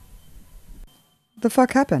 The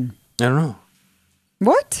fuck happened? I don't know.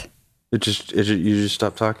 What? You just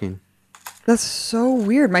stopped talking. That's so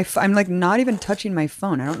weird. I'm like not even touching my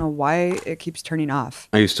phone. I don't know why it keeps turning off.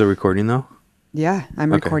 Are you still recording though? Yeah,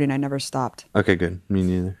 I'm recording. I never stopped. Okay, good. Me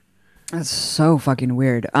neither. That's so fucking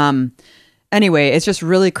weird. Anyway, it's just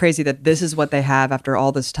really crazy that this is what they have after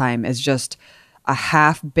all this time, is just a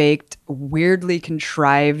half-baked, weirdly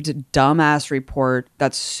contrived, dumbass report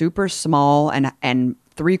that's super small, and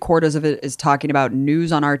 3/4 of it is talking about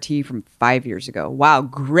news on RT from 5 years ago. Wow,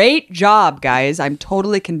 great job, guys. I'm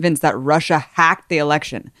totally convinced that Russia hacked the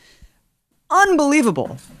election.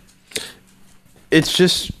 Unbelievable. It's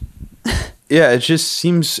just... Yeah,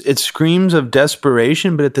 it screams of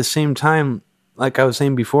desperation, but at the same time, like I was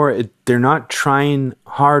saying before, they're not trying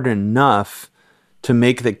hard enough to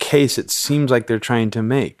make the case it seems like they're trying to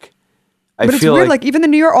make. But it's weird, like even the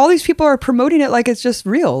New York, all these people are promoting it like it's just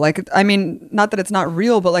real. Like, I mean, not that it's not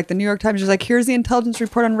real, but like the New York Times is like, here's the intelligence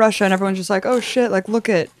report on Russia, and everyone's just like, oh shit, like look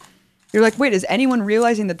at, you're like, wait, is anyone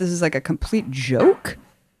realizing that this is like a complete joke?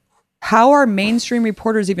 How are mainstream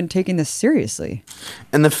reporters even taking this seriously?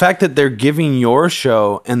 And the fact that they're giving your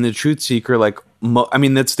show and The Truth Seeker, like, I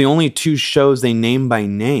mean, that's the only two shows they name by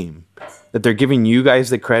name, that they're giving you guys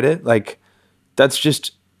the credit. Like, that's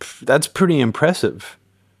pretty impressive.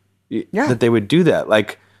 Yeah. That they would do that.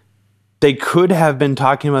 Like, they could have been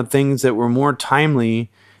talking about things that were more timely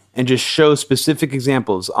and just show specific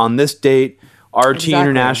examples. On this date, RT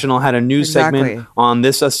International had a news segment on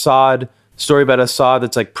this Assad story about Assad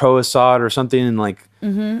that's like pro-Assad or something, and like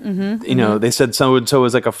they said so and so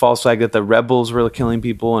was like a false flag that the rebels were killing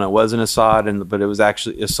people and it wasn't Assad, but it was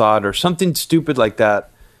actually Assad or something stupid like that.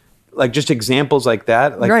 Like just examples like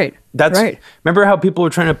that. Like right. Remember how people were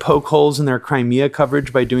trying to poke holes in their Crimea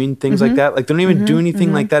coverage by doing things like that? Like they don't even do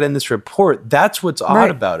anything like that in this report. That's what's odd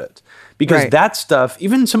about it. Because that stuff,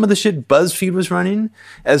 even some of the shit BuzzFeed was running,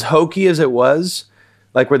 as hokey as it was,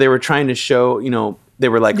 like where they were trying to show, they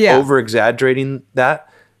were like over exaggerating that.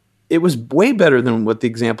 It was way better than what the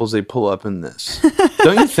examples they pull up in this.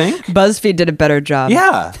 Don't you think? BuzzFeed did a better job.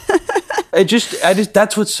 Yeah. I just,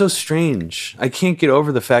 that's what's so strange. I can't get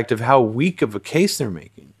over the fact of how weak of a case they're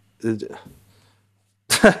making.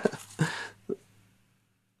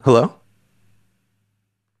 Hello?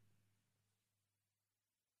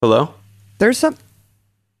 Hello? There's some.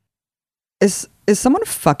 Is someone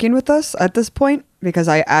fucking with us at this point? Because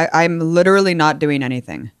I'm literally not doing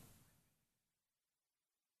anything.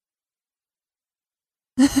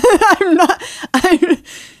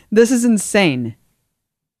 This is insane.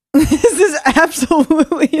 This is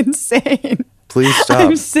absolutely insane. Please stop.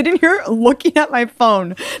 I'm sitting here looking at my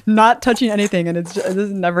phone, not touching anything, and this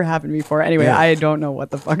has never happened before. Anyway, I don't know what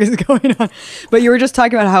the fuck is going on. But you were just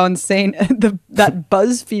talking about how insane that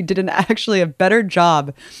BuzzFeed did actually a better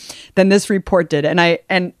job than this report did.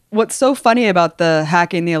 And what's so funny about the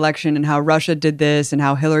hacking the election and how Russia did this and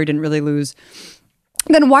how Hillary didn't really lose,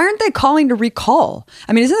 then why aren't they calling to recall?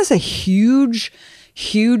 I mean, isn't this a huge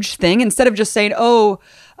thing? Instead of just saying,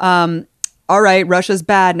 all right, Russia's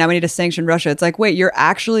bad, now we need to sanction Russia. It's like, wait, you're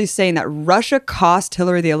actually saying that Russia cost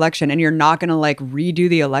Hillary the election and you're not going to like redo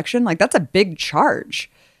the election? Like, that's a big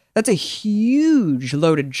charge. That's a huge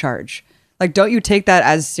loaded charge. Like, don't you take that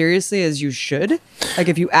as seriously as you should? Like,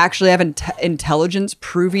 if you actually have intelligence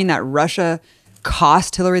proving that Russia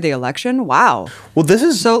cost Hillary the election? Wow. Well,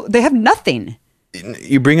 so they have nothing.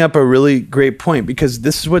 You bring up a really great point, because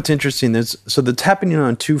this is what's interesting. So that's happening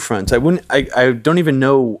on two fronts. I don't even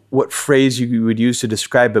know what phrase you would use to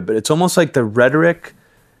describe it, but it's almost like the rhetoric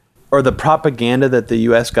or the propaganda that the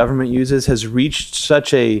U.S. government uses has reached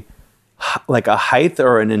such a height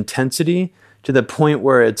or an intensity to the point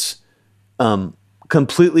where it's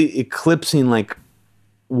completely eclipsing like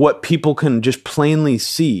what people can just plainly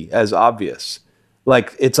see as obvious.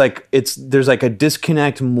 There's like a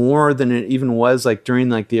disconnect more than it even was like during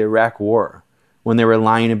like the Iraq War when they were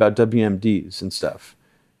lying about WMDs and stuff.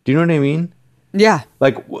 Do you know what I mean? Yeah.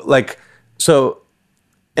 So,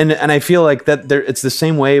 and I feel like that it's the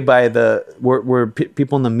same way by where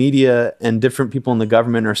people in the media and different people in the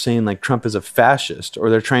government are saying like Trump is a fascist,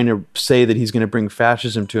 or they're trying to say that he's going to bring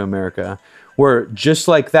fascism to America. Where just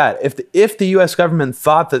like that, if the U.S. government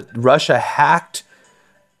thought that Russia hacked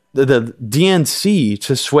the DNC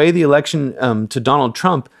to sway the election to Donald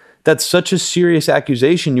Trump, that's such a serious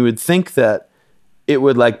accusation. You would think that it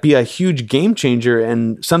would like be a huge game changer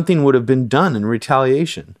and something would have been done in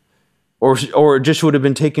retaliation, or it just would have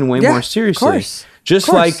been taken way more seriously. Of course. Just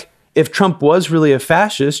like if Trump was really a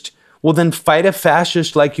fascist, well then fight a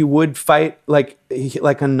fascist like you would fight like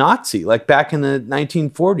a Nazi, like back in the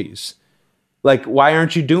 1940s. Like why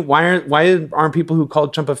aren't people who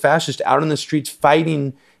called Trump a fascist out in the streets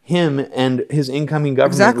fighting him and his incoming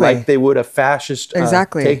government like they would a fascist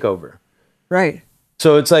takeover? Right.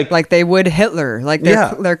 So it's like they would Hitler. Like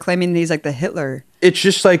they're claiming he's like the Hitler. It's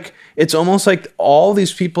just like, it's almost like all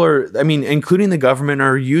these people are, I mean, including the government,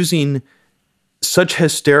 are using such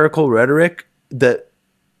hysterical rhetoric that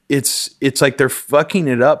it's like they're fucking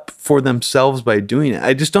it up for themselves by doing it.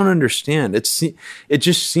 I just don't understand. It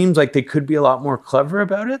just seems like they could be a lot more clever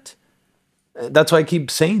about it. That's why I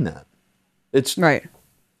keep saying that. It's right.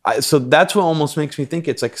 So that's what almost makes me think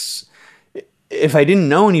it's like, if I didn't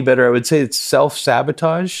know any better, I would say it's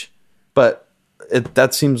self-sabotage, but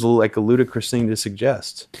that seems like a ludicrous thing to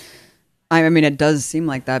suggest. I mean, it does seem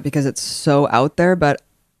like that because it's so out there, but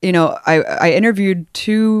you know, I interviewed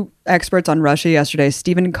two experts on Russia yesterday,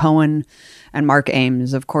 Stephen Cohen and Mark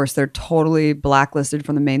Ames. Of course, they're totally blacklisted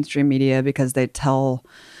from the mainstream media because they tell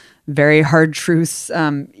very hard truths.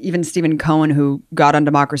 Even Stephen Cohen, who got on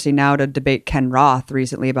Democracy Now! To debate Ken Roth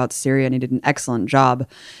recently about Syria, and he did an excellent job.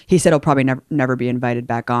 He said he'll probably never be invited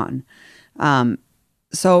back on.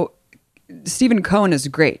 So Stephen Cohen is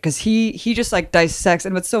great because he just like dissects,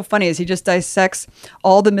 and what's so funny is he just dissects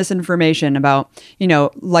all the misinformation about, you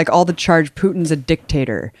know, like all the charge Putin's a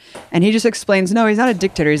dictator, and he just explains, no, he's not a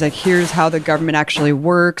dictator. He's like, here's how the government actually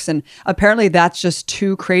works, and apparently that's just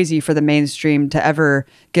too crazy for the mainstream to ever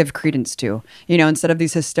give credence to. You know, instead of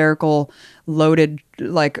these hysterical, loaded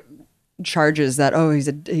like charges that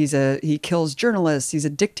he kills journalists, he's a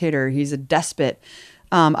dictator, he's a despot.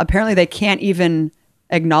 apparently they can't even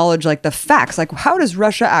acknowledge like the facts. Like, how does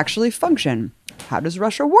Russia actually function? How does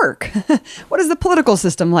Russia work? What is the political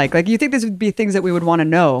system like? Like, you think these would be things that we would want to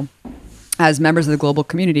know as members of the global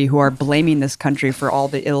community who are blaming this country for all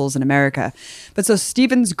the ills in America. But so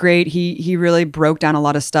Stephen's great. He really broke down a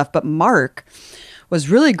lot of stuff. But Mark was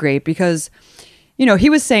really great because, you know, he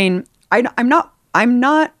was saying, I'm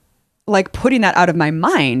not like putting that out of my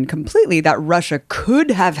mind completely that Russia could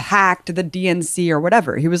have hacked the DNC or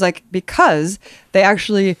whatever. He was like, because they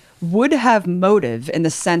actually would have motive in the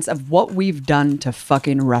sense of what we've done to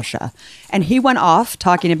fucking Russia. And he went off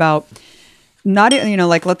talking about not, you know,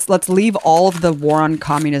 like let's leave all of the war on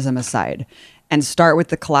communism aside and start with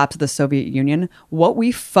the collapse of the Soviet Union. What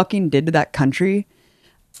we fucking did to that country,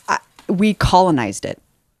 we colonized it.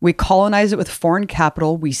 We colonized it with foreign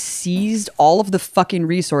capital. We seized all of the fucking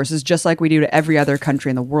resources just like we do to every other country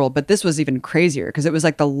in the world. But this was even crazier because it was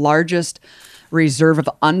like the largest reserve of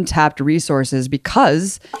untapped resources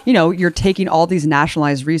because, you know, you're taking all these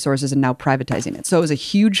nationalized resources and now privatizing it. So it was a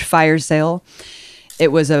huge fire sale.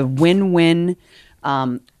 It was a win-win.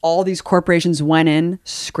 All these corporations went in,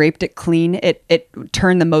 scraped it clean. It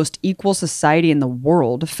turned the most equal society in the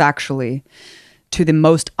world, factually, to the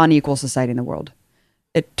most unequal society in the world.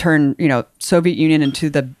 It turned, you know, Soviet Union into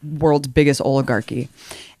the world's biggest oligarchy.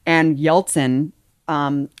 And Yeltsin,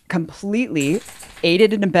 completely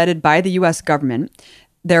aided and abetted by the U.S. government.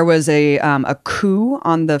 There was a coup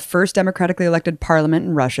on the first democratically elected parliament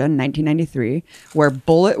in Russia in 1993,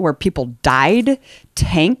 where people died,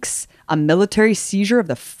 tanks, a military seizure of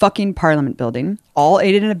the fucking parliament building, all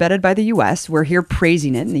aided and abetted by the U.S. We're here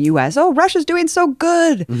praising it in the U.S. Oh, Russia's doing so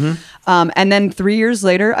good. Mm-hmm. And then 3 years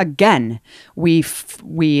later, again, we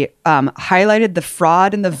highlighted the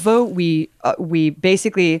fraud in the vote. We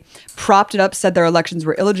basically propped it up, said their elections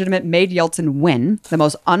were illegitimate, made Yeltsin win, the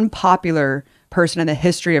most unpopular person in the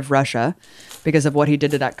history of Russia because of what he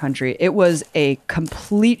did to that country. It was a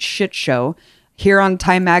complete shit show. Here on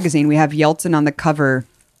Time Magazine, we have Yeltsin on the cover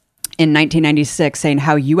in 1996 saying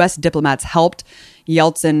how U.S. diplomats helped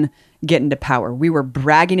Yeltsin get into power. We were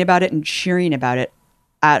bragging about it and cheering about it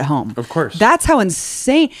at home. Of course. That's how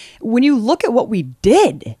insane. When you look at what we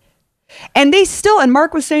did, and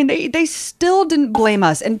Mark was saying they still didn't blame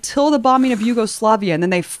us until the bombing of Yugoslavia. And then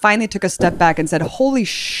they finally took a step back and said, holy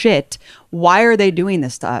shit, why are they doing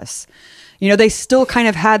this to us? You know, they still kind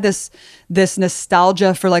of had this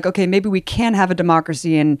nostalgia for like, okay, maybe we can have a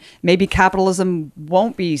democracy and maybe capitalism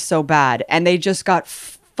won't be so bad. And they just got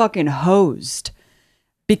fucking hosed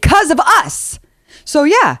because of us. So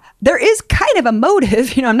yeah, there is kind of a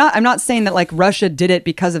motive. You know, I'm not saying that like Russia did it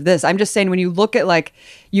because of this. I'm just saying when you look at like,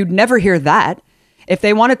 you'd never hear that. If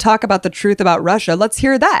they want to talk about the truth about Russia, let's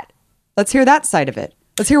hear that. Let's hear that side of it.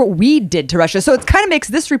 Let's hear what we did to Russia. So it kind of makes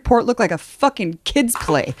this report look like a fucking kid's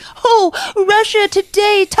play. Oh, Russia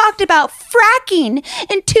Today talked about fracking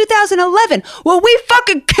in 2011. Well, we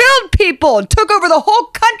fucking killed people and took over the whole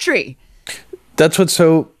country. That's what's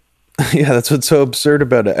so absurd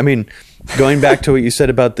about it. I mean, going back to what you said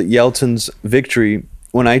about the Yeltsin's victory,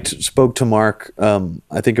 when I spoke to Mark,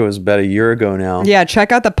 I think it was about a year ago now. Yeah,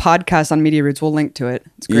 check out the podcast on Media Roots. We'll link to it.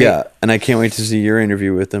 It's great. Yeah, and I can't wait to see your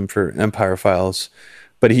interview with him for Empire Files.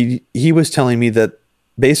 But he was telling me that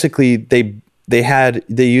basically they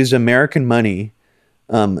used American money,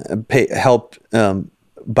 helped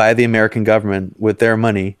by the American government with their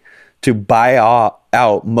money to buy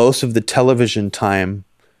out most of the television time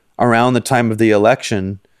around the time of the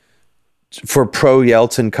election for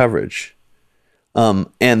pro-Yeltsin coverage.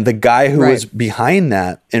 And the guy who was behind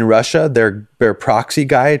that in Russia, their proxy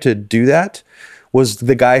guy to do that, was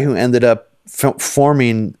the guy who ended up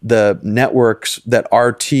forming the networks that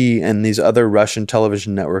RT and these other Russian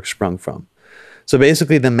television networks sprung from. So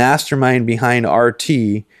basically the mastermind behind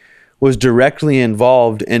RT was directly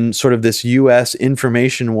involved in sort of this US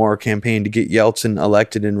information war campaign to get Yeltsin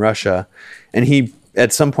elected in Russia. And he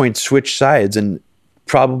at some point switched sides, and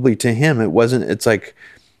probably to him, it's like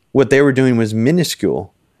what they were doing was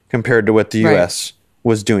minuscule compared to what the US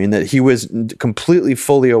was doing, that he was completely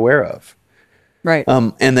fully aware of. Right.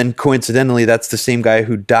 And then coincidentally, that's the same guy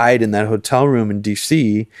who died in that hotel room in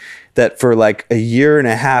DC, that for like a year and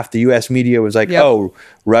a half, the US media was like, oh,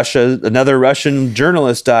 Russia, another Russian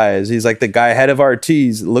journalist dies. He's like the guy head of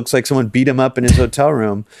RTs. It looks like someone beat him up in his hotel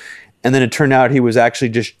room. And then it turned out he was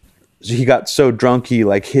actually he got so drunk, he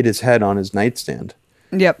like hit his head on his nightstand.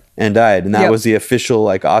 Yep. And died. And that was the official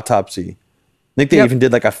like autopsy. I think they even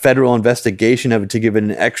did like a federal investigation of it to give it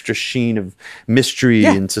an extra sheen of mystery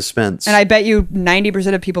and suspense. And I bet you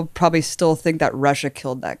 90% of people probably still think that Russia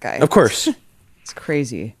killed that guy. Of course. It's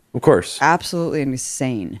crazy. Of course. Absolutely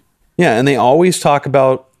insane. Yeah, and they always talk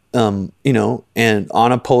about, and Anna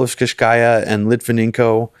Politkovskaya and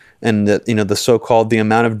Litvinenko, and the so-called the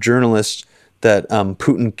amount of journalists that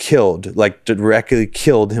Putin killed, like directly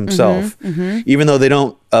killed himself, even though they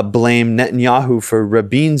don't blame Netanyahu for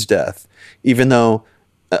Rabin's death, even though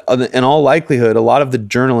in all likelihood, a lot of the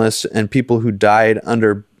journalists and people who died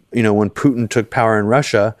under, when Putin took power in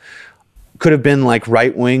Russia could have been like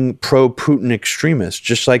right-wing pro-Putin extremists,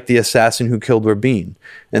 just like the assassin who killed Rabin.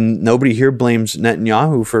 And nobody here blames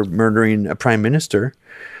Netanyahu for murdering a prime minister.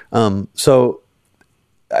 So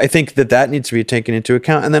I think that needs to be taken into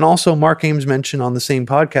account. And then also Mark Ames mentioned on the same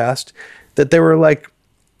podcast that there were like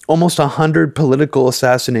almost 100 political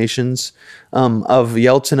assassinations of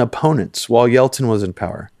Yeltsin opponents while Yeltsin was in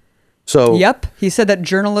power. So yep, he said that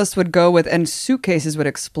journalists would go with, and suitcases would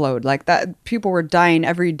explode like that. People were dying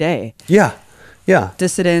every day. Yeah.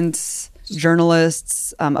 Dissidents,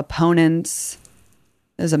 journalists, opponents.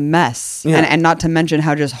 It was a mess. Yeah. And not to mention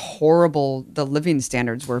how just horrible the living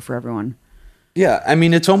standards were for everyone. Yeah, I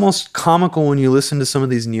mean, it's almost comical when you listen to some of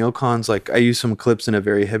these neocons. Like, I use some clips in A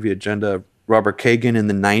Very Heavy Agenda, Robert Kagan in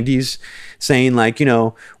the 90s saying like,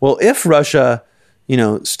 well, if Russia,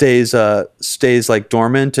 stays like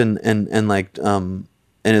dormant and like, and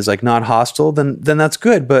is like not hostile, then that's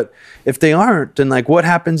good. But if they aren't, then like what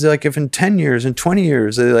happens like if in 10 years and 20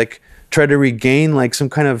 years they like try to regain like some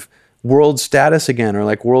kind of world status again or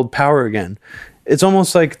like world power again? It's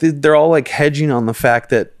almost like they're all like hedging on the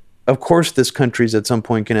fact that of course this country's at some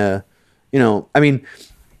point gonna, I mean,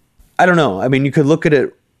 I don't know. I mean, you could look at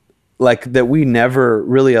it like that we never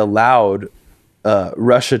really allowed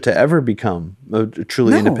Russia to ever become a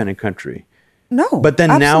truly independent country. No, but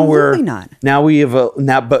then now we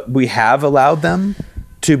have allowed them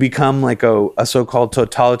to become like a so-called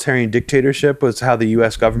totalitarian dictatorship, was how the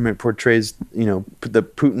U.S. government portrays, the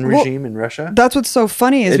Putin regime in Russia. That's what's so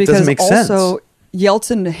funny is because also sense.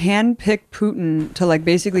 Yeltsin handpicked Putin to like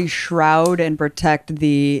basically shroud and protect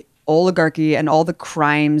the oligarchy and all the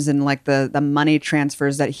crimes and like the money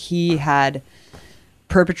transfers that he had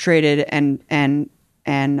perpetrated and been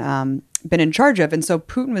in charge of. And so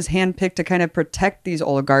Putin was handpicked to kind of protect these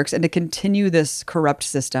oligarchs and to continue this corrupt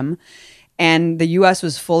system. And the U.S.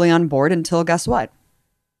 was fully on board until, guess what?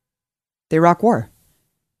 The Iraq War.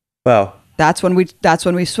 Wow. That's when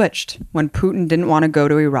we switched. When Putin didn't want to go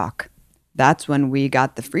to Iraq. That's when we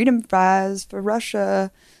got the freedom prize for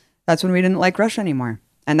Russia. That's when we didn't like Russia anymore.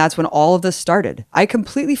 And that's when all of this started. I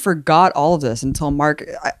completely forgot all of this until Mark.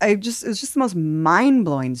 It was just the most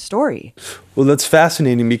mind-blowing story. Well, that's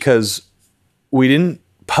fascinating because we didn't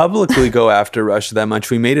publicly go after Russia that much.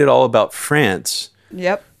 We made it all about France.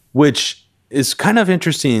 Yep. Which is kind of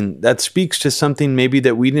interesting. That speaks to something maybe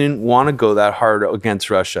that we didn't want to go that hard against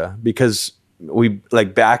Russia because we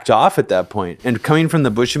like backed off at that point. And coming from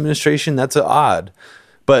the Bush administration, that's odd.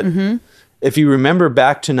 But if you remember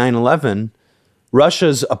back to 9/11,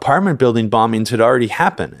 Russia's apartment building bombings had already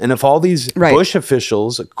happened. And if all these Bush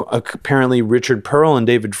officials, apparently Richard Pearl and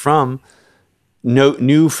David Frum,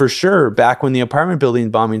 knew for sure back when the apartment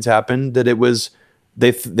building bombings happened that it was,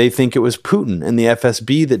 they think it was Putin and the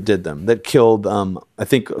FSB that did them, that killed, I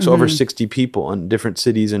think, over 60 people in different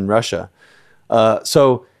cities in Russia.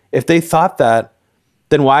 So if they thought that,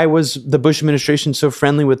 then why was the Bush administration so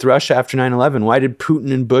friendly with Russia after 9/11? Why did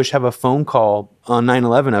Putin and Bush have a phone call on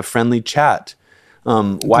 9/11, a friendly chat?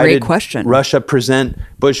 Why did Russia present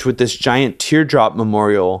Bush with this giant teardrop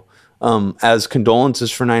memorial as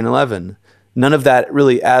condolences for 9/11? None of that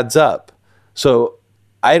really adds up. So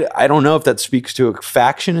I don't know if that speaks to a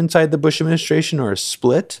faction inside the Bush administration or a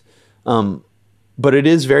split, but it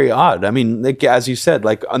is very odd. I mean, like, as you said,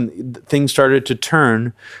 like things started to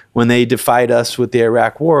turn when they defied us with the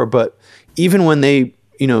Iraq War, but even when they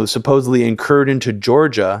supposedly incurred into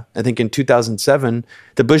Georgia, I think in 2007,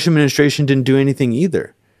 the Bush administration didn't do anything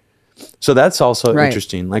either. So that's also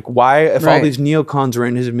interesting. Like, why, if all these neocons were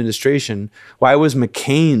in his administration, why was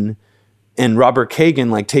McCain and Robert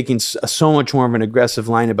Kagan like taking so much more of an aggressive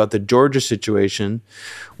line about the Georgia situation,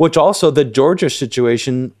 which also the Georgia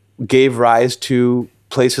situation gave rise to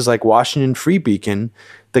places like Washington Free Beacon.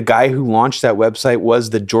 The guy who launched that website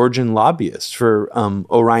was the Georgian lobbyist for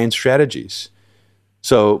Orion Strategies.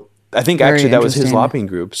 So I think actually that was his lobbying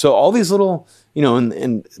group. So all these little,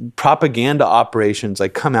 and propaganda operations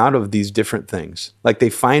like come out of these different things. Like they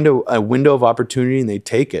find a window of opportunity and they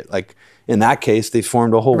take it. Like in that case, they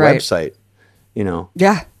formed a whole website,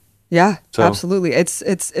 Yeah. Yeah, so, absolutely.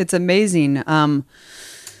 It's amazing. All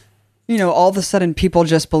of a sudden people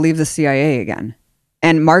just believe the CIA again.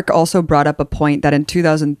 And Mark also brought up a point that in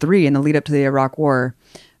 2003, in the lead up to the Iraq War,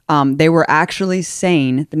 they were actually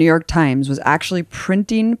saying, the New York Times was actually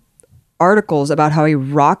printing articles about how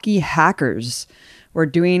Iraqi hackers were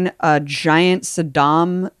doing a giant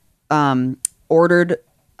Saddam ordered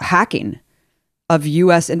hacking of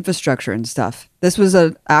U.S. infrastructure and stuff. This was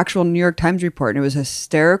an actual New York Times report, and it was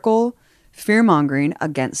hysterical fear-mongering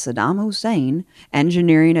against Saddam Hussein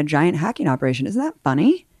engineering a giant hacking operation. Isn't that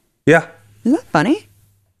funny? Yeah. Isn't that funny?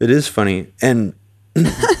 It is funny. And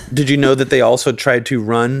did you know that they also tried to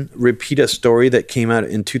repeat a story that came out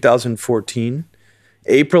in 2014?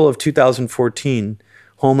 April of 2014,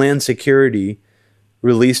 Homeland Security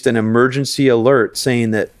released an emergency alert saying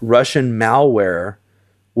that Russian malware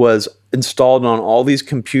was installed on all these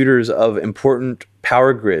computers of important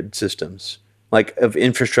power grid systems, like of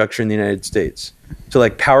infrastructure in the United States. So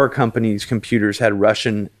like power companies' computers had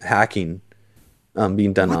Russian hacking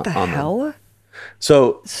being done on them. What the hell?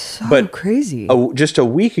 So crazy. Just a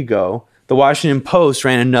week ago, the Washington Post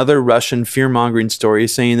ran another Russian fear-mongering story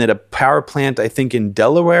saying that a power plant, I think in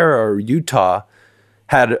Delaware or Utah,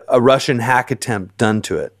 had a Russian hack attempt done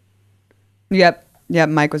to it. Yep.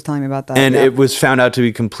 Mike was telling me about that. And it was found out to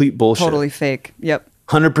be complete bullshit. Totally fake. Yep.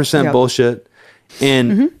 100% bullshit.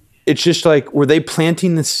 And it's just like, were they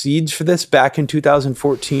planting the seeds for this back in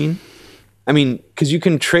 2014? I mean, because you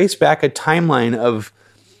can trace back a timeline of,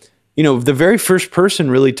 you know, the very first person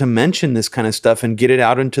really to mention this kind of stuff and get it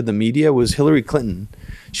out into the media was Hillary Clinton.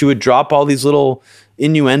 She would drop all these little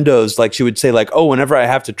innuendos, like she would say like, oh, whenever I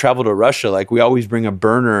have to travel to Russia, like we always bring a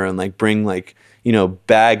burner and like bring like, you know,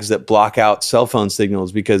 bags that block out cell phone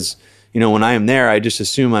signals because, you know, when I am there, I just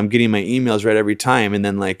assume I'm getting my emails read every time. And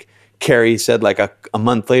then like Kerry said like a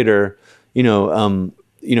month later,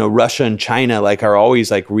 Russia and China like are always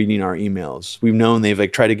like reading our emails. We've known they've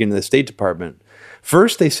like tried to get into the State Department.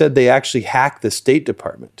 First, they said they actually hacked the State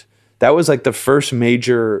Department. That was like the first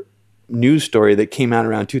major news story that came out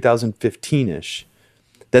around 2015-ish.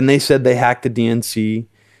 Then they said they hacked the DNC.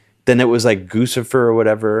 Then it was like Guccifer or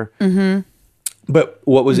whatever. Mm-hmm. But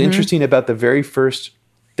what was interesting about the very first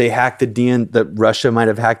that Russia might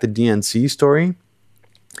have hacked the DNC story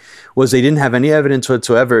was they didn't have any evidence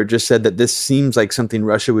whatsoever. It just said that this seems like something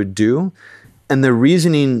Russia would do. And the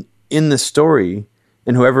reasoning in the story,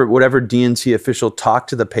 and whatever DNC official talked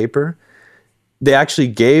to the paper, they actually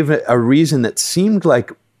gave a reason that seemed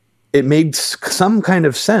like it made some kind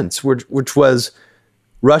of sense, which was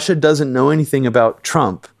Russia doesn't know anything about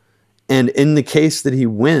Trump. And in the case that he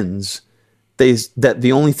wins, that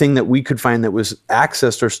the only thing that we could find that was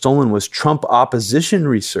accessed or stolen was Trump opposition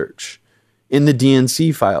research in the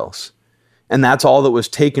DNC files. And that's all that was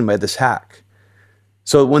taken by this hack.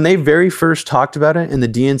 So when they very first talked about it and the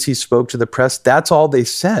DNC spoke to the press, that's all they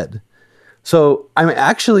said. So I'm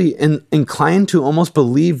actually inclined to almost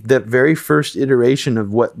believe that very first iteration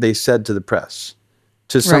of what they said to the press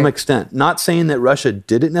to some extent. Not saying that Russia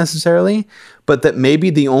did it necessarily, but that maybe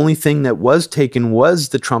the only thing that was taken was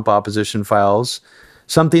the Trump opposition files,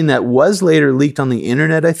 something that was later leaked on the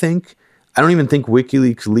internet, I think. I don't even think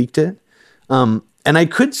WikiLeaks leaked it. And I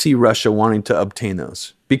could see Russia wanting to obtain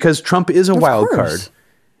those because Trump is a wild card.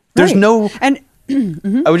 There's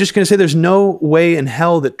I was just going to say, there's no way in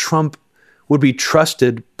hell that Trump would be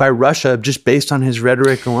trusted by Russia just based on his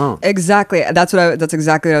rhetoric alone. Exactly. That's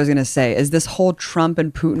exactly what I was going to say. Is this whole Trump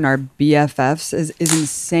and Putin are BFFs is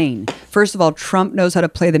insane. First of all, Trump knows how to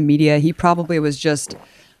play the media. He probably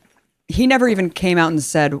he never even came out and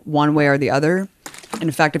said one way or the other. In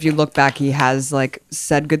fact, if you look back, he has like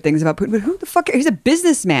said good things about Putin, but who the fuck? He's a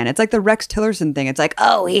businessman. It's like the Rex Tillerson thing. It's like,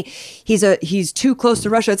 oh, he's too close to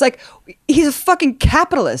Russia. It's like he's a fucking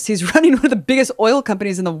capitalist. He's running one of the biggest oil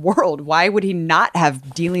companies in the world. Why would he not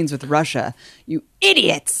have dealings with Russia? You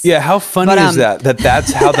idiots. Yeah, how funny is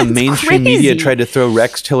that's how the mainstream media tried to throw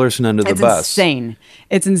Rex Tillerson under the bus.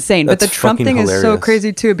 It's insane. But the Trump thing is so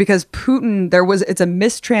crazy too, because Putin, it's a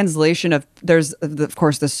mistranslation of, there's of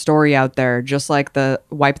course the story out there, just like the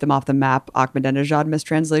wipe them off the map Ahmadinejad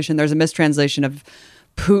mistranslation. There's a mistranslation of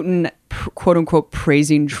Putin, quote unquote,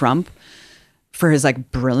 praising Trump for his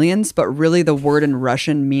like brilliance, but really the word in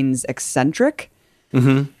Russian means eccentric.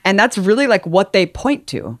 Mm-hmm. And that's really like what they point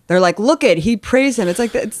to. They're like, look he praised him. It's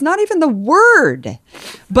like, it's not even the word.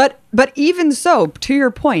 But even so, to your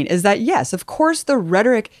point, is that yes, of course the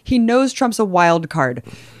rhetoric, he knows Trump's a wild card.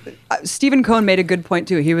 Stephen Cohen made a good point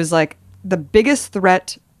too. He was like, the biggest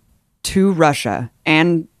threat to Russia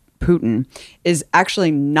and Putin is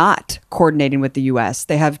actually not coordinating with the US.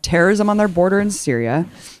 They have terrorism on their border in Syria.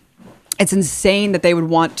 It's insane that they would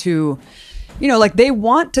want to, they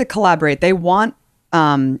want to collaborate. They want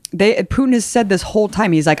Putin has said this whole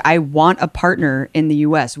time, he's like, I want a partner in the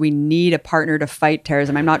US. We need a partner to fight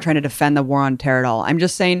terrorism. I'm not trying to defend the war on terror at all. I'm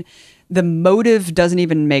just saying the motive doesn't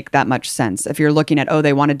even make that much sense. If you're looking at, oh,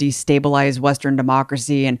 they want to destabilize Western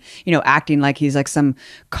democracy and, acting like he's like some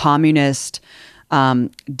communist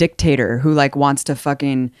dictator who like wants to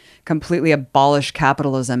fucking completely abolish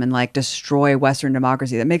capitalism and like destroy Western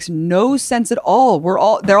democracy. That makes no sense at all.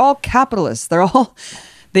 They're all capitalists.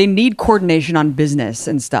 They need coordination on business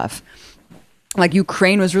and stuff. Like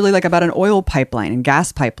Ukraine was really like about an oil pipeline and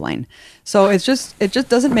gas pipeline. So it just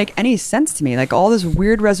doesn't make any sense to me. Like all this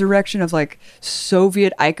weird resurrection of like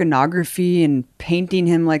Soviet iconography and painting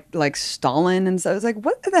him like Stalin and stuff. It's like,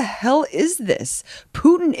 what the hell is this?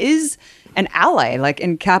 Putin is an ally like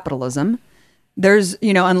in capitalism. There's,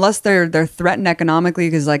 unless they're threatened economically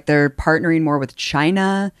because like they're partnering more with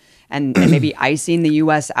China and maybe icing the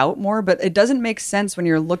US out more, but it doesn't make sense when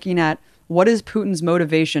you're looking at what is Putin's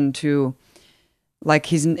motivation to like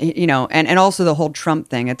he's, and also the whole Trump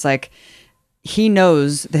thing. It's like he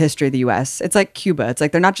knows the history of the US. It's like Cuba. It's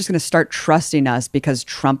like they're not just going to start trusting us because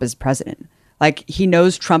Trump is president. Like he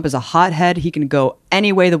knows Trump is a hothead. He can go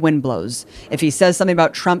any way the wind blows. If he says something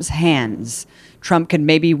about Trump's hands, Trump could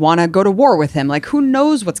maybe want to go to war with him. Like who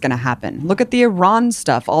knows what's going to happen? Look at the Iran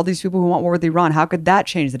stuff. All these people who want war with Iran. How could that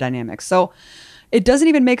change the dynamics? So it doesn't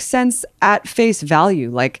even make sense at face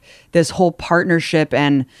value, like this whole partnership.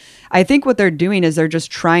 And I think what they're doing is they're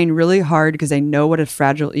just trying really hard because they know what a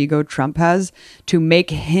fragile ego Trump has to make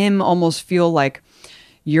him almost feel like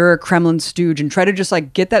you're a Kremlin stooge and try to just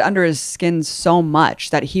like get that under his skin so much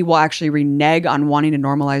that he will actually renege on wanting to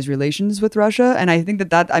normalize relations with Russia. And I think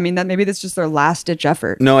that maybe that's just their last ditch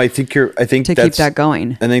effort. No, I think to keep that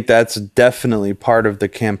going. I think that's definitely part of the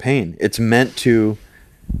campaign. It's meant to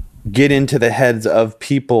get into the heads of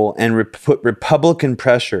people and put Republican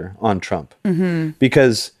pressure on Trump. Mm-hmm.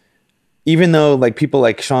 Because even though like people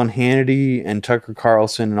like Sean Hannity and Tucker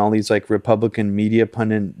Carlson and all these like Republican media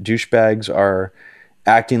pundit douchebags are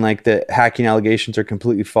acting like the hacking allegations are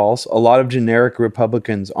completely false, a lot of generic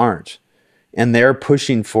Republicans aren't. And they're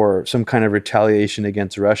pushing for some kind of retaliation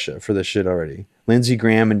against Russia for this shit already. Lindsey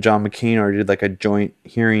Graham and John McCain already did like a joint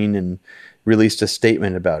hearing and released a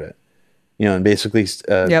statement about it. And basically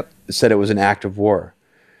said it was an act of war.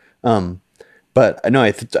 But no,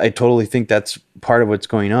 I totally think that's part of what's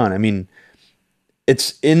going on. I mean,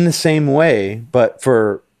 it's in the same way, but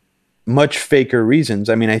for much faker reasons.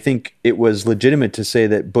 I mean, I think it was legitimate to say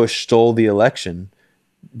that Bush stole the election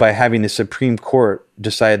by having the Supreme Court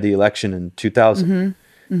decide the election in 2000.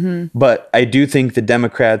 Mm-hmm. Mm-hmm. But I do think the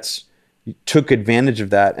Democrats took advantage of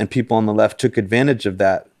that, and people on the left took advantage of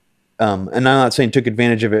that. And I'm not saying took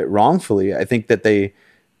advantage of it wrongfully. I think that they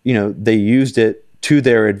used it to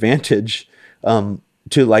their advantage to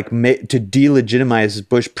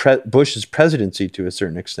delegitimize Bush's presidency to a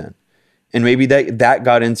certain extent. And maybe that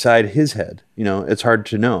got inside his head. It's hard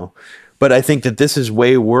to know. But I think that this is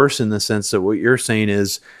way worse in the sense that what you're saying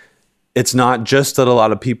is it's not just that a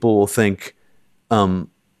lot of people will think, only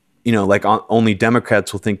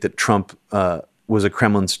Democrats will think that Trump was a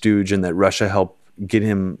Kremlin stooge and that Russia helped get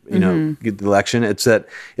him, get the election. It's that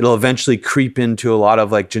it'll eventually creep into a lot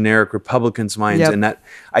of like generic Republicans' minds. Yep. And that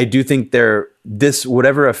I do think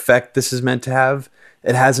whatever effect this is meant to have,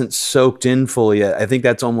 it hasn't soaked in fully yet. I think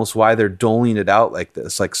that's almost why they're doling it out like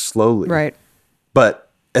this, like slowly. Right.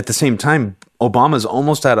 But at the same time, Obama's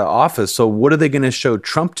almost out of office. So what are they going to show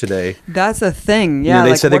Trump today? That's the thing. Yeah.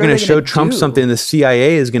 They said they're going to show Trump something. The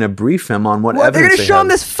CIA is going to brief him on what evidence they're going to show him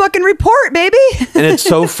this fucking report, baby. And it's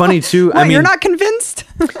so funny too. I mean, you're not convinced?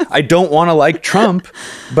 I don't want to like Trump,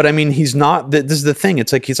 but I mean, he's not. This is the thing.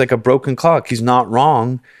 It's like he's like a broken clock. He's not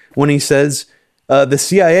wrong when he says the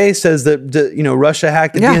CIA says that Russia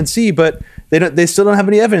hacked the DNC, but they still don't have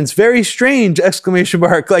any evidence. Very strange! !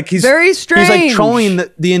 Like he's very strange. He's like trolling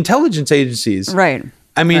the intelligence agencies. Right.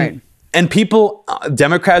 I mean, and people,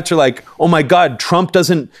 Democrats are like, oh my God, Trump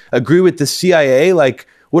doesn't agree with the CIA. Like,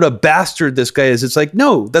 what a bastard this guy is. It's like,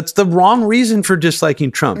 no, that's the wrong reason for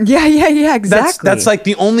disliking Trump. Yeah, exactly. That's like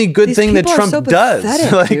the only good thing that Trump does.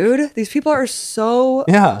 Pathetic, dude. These people are so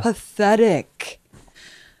pathetic.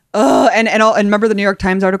 And remember the New York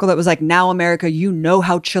Times article that was like, now America,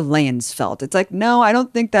 how Chileans felt. It's like, no, I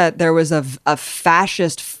don't think that there was a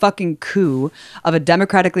fascist fucking coup of a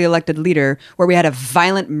democratically elected leader where we had a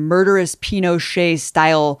violent, murderous Pinochet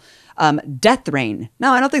style death reign.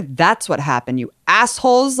 No, I don't think that's what happened, you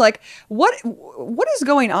assholes. Like, what is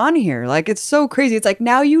going on here? Like, it's so crazy. It's like,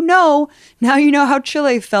 now you know how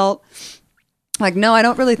Chile felt. Like, no, I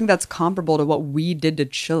don't really think that's comparable to what we did to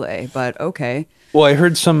Chile, but okay. Well, I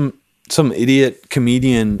heard some idiot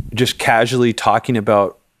comedian just casually talking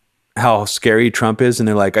about how scary Trump is, and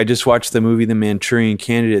they're like, I just watched the movie The Manchurian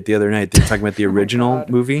Candidate the other night. They're talking about the original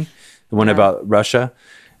movie, the one about Russia.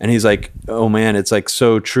 And he's like, oh man, it's like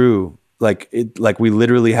so true. Like we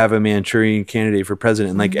literally have a Manchurian candidate for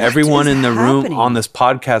president. And like everyone in the room on this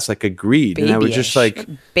podcast like agreed. Babyish. And I was just like,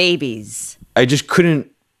 babies. I just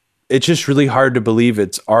couldn't, it's just really hard to believe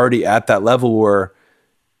it's already at that level where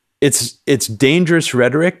it's dangerous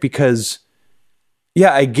rhetoric because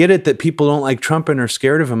yeah, I get it that people don't like Trump and are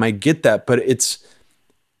scared of him. I get that, but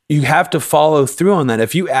you have to follow through on that.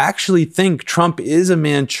 If you actually think Trump is a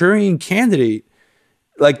Manchurian candidate,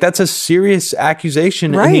 like that's a serious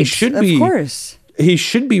accusation, right? And he should be. Of course, he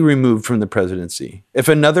should be removed from the presidency. If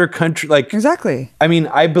another country, like exactly, I mean,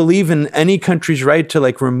 I believe in any country's right to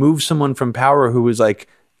like remove someone from power who was like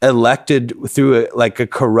elected through a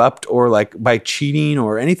corrupt or like by cheating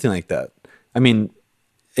or anything like that. I mean,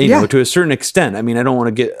 you know, to a certain extent. I mean, I don't want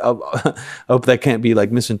to get. I hope that can't be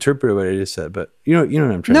like misinterpreted what I just said, but you know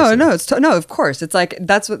what I'm trying to say. No, of course. It's like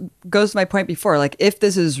that's what goes to my point before. Like, if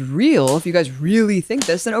this is real, if you guys really think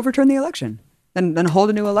this, then overturn the election, then hold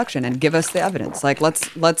a new election and give us the evidence. Like,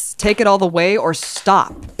 let's take it all the way or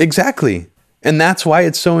stop. Exactly, and that's why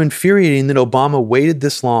it's so infuriating that Obama waited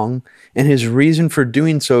this long. And his reason for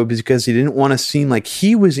doing so is because he didn't want to seem like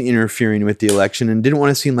he was interfering with the election and didn't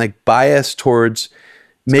want to seem like biased towards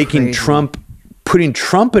making putting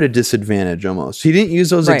Trump at a disadvantage almost. He didn't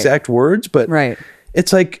use those exact words, but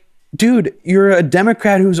it's like, dude, you're a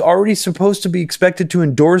Democrat who's already supposed to be expected to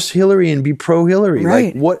endorse Hillary and be pro-Hillary.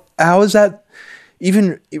 Right. Like how is that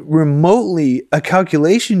even remotely a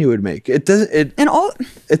calculation you would make? It's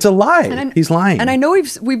a lie. He's lying. And I know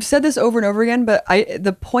we've said this over and over again, but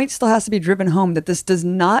the point still has to be driven home that this does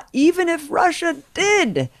not, even if Russia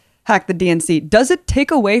did hack the DNC, does it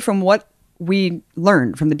take away from what we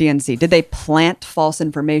learned from the DNC? Did they plant false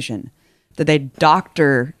information? Did they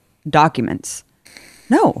doctor documents?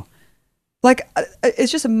 No. Like,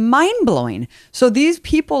 it's just mind-blowing. So these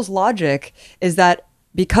people's logic is that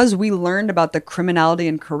because we learned about the criminality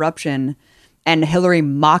and corruption and Hillary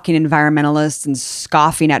mocking environmentalists and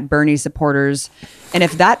scoffing at Bernie supporters, and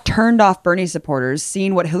if that turned off Bernie supporters,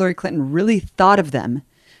 seeing what Hillary Clinton really thought of them,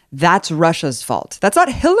 that's Russia's fault. That's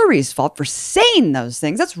not Hillary's fault for saying those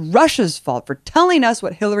things. That's Russia's fault for telling us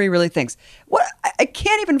what Hillary really thinks. What? I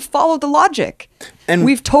can't even follow the logic. And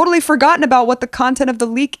we've totally forgotten about what the content of the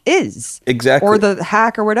leak is. Exactly. Or the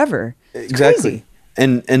hack or whatever. It's exactly.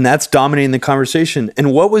 Crazy. And that's dominating the conversation.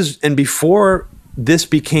 And before this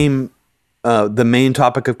became the main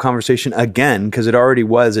topic of conversation again, because it already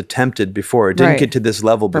was attempted before. It didn't get to this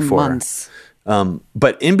level before. For months.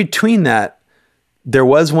 But in between that, there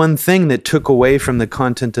was one thing that took away from the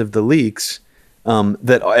content of the leaks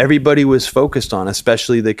that everybody was focused on,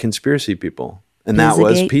 especially the conspiracy people. And that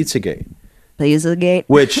was Pizzagate. Pizzagate.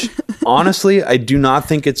 Which, honestly, I don't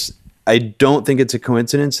think it's a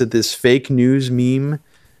coincidence that this fake news meme,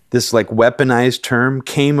 this like weaponized term,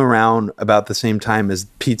 came around about the same time as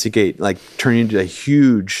Pizzagate, like turning into a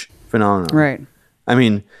huge phenomenon. Right. I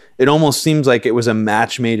mean, it almost seems like it was a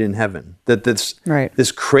match made in heaven. That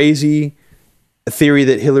this crazy theory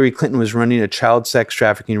that Hillary Clinton was running a child sex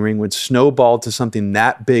trafficking ring would snowball to something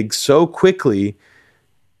that big so quickly,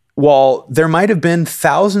 while there might have been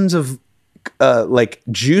thousands of like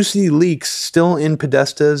juicy leaks still in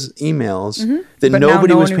Podesta's emails that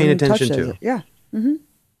nobody was paying attention to. Yeah. Mm-hmm.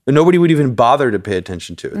 But nobody would even bother to pay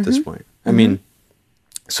attention to at this point. I mean,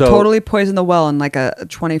 so totally poisoned the well in like a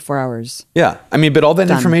 24 hours. Yeah. I mean, but all that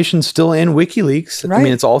information's still in WikiLeaks. Right. I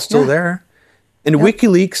mean, it's all still there. And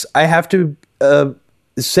WikiLeaks, I have to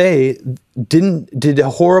say, did a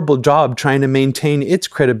horrible job trying to maintain its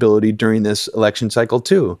credibility during this election cycle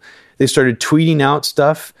too. They started tweeting out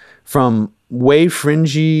stuff from way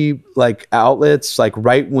fringy like outlets, like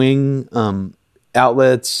right-wing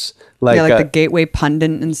outlets, like the Gateway Pundit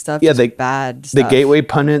and stuff. Yeah, bad stuff. The Gateway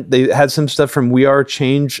Pundit. They had some stuff from We Are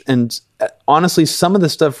Change, and honestly, some of the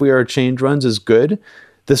stuff We Are Change runs is good.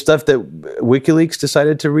 The stuff that WikiLeaks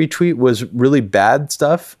decided to retweet was really bad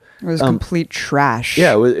stuff. It was complete trash.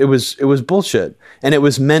 Yeah, it was bullshit, and it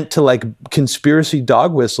was meant to like conspiracy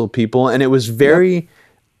dog whistle people, and it was very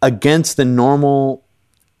against the normal.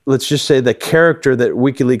 Let's just say the character that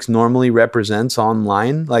WikiLeaks normally represents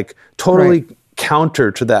online, like totally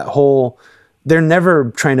counter to that whole. They're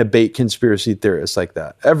never trying to bait conspiracy theorists like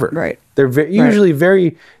that ever. Right. They're usually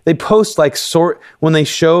very. They post like when they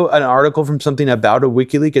show an article from something about a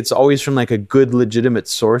WikiLeaks, it's always from like a good legitimate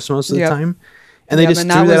source most of the time. And they just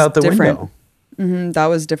threw that out the window. Mm-hmm, that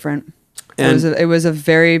was different. It was a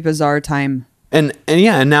very bizarre time. And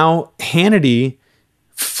now Hannity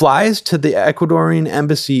flies to the Ecuadorian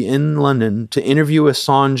embassy in London to interview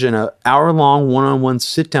Assange in an hour-long one-on-one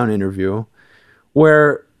sit-down interview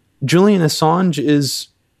where Julian Assange is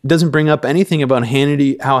doesn't bring up anything about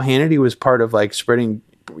Hannity, how Hannity was part of like spreading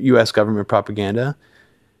U.S. government propaganda.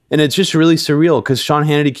 And it's just really surreal because Sean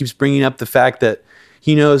Hannity keeps bringing up the fact that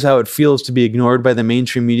he knows how it feels to be ignored by the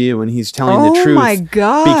mainstream media when he's telling the truth. Oh my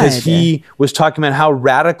God. Because he was talking about how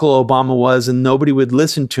radical Obama was and nobody would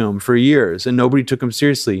listen to him for years and nobody took him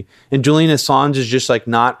seriously. And Julian Assange is just like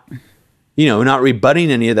not rebutting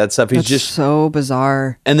any of that stuff. He's That's just so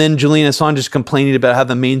bizarre. And then Julian Assange is complaining about how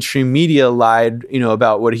the mainstream media lied,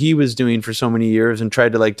 about what he was doing for so many years and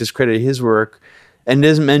tried to like discredit his work. And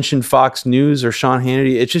doesn't mention Fox News or Sean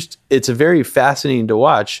Hannity. It's a very fascinating to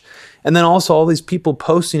watch. And then also all these people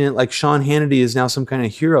posting it like Sean Hannity is now some kind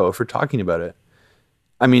of hero for talking about it.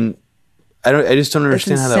 I mean, I just don't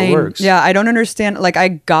understand how that works. Yeah, I don't understand. Like, I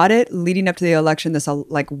got it leading up to the election, this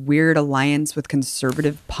like weird alliance with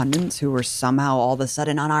conservative pundits who were somehow all of a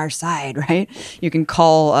sudden on our side, right? You can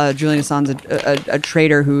call Julian Assange a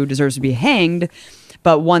traitor who deserves to be hanged.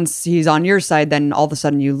 But once he's on your side, then all of a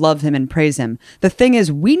sudden you love him and praise him. The thing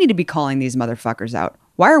is, we need to be calling these motherfuckers out.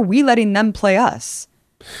 Why are we letting them play us?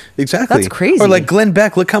 Exactly. That's crazy. Or like Glenn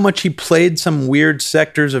Beck, look how much he played some weird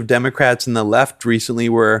sectors of Democrats in the left recently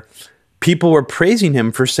where people were praising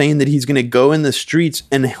him for saying that he's going to go in the streets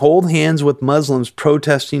and hold hands with Muslims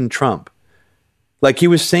protesting Trump. Like he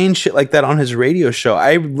was saying shit like that on his radio show.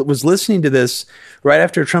 I was listening to this right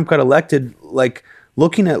after Trump got elected, like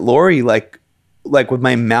looking at Lori like with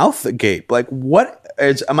my mouth agape, like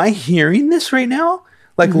am I hearing this right now?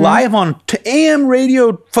 Like live on AM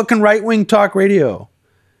radio, fucking right wing talk radio.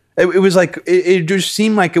 It was like, it just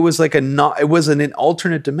seemed like it was like it wasn't an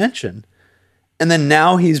alternate dimension. And then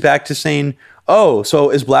now he's back to saying, oh, so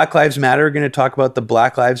is Black Lives Matter going to talk about the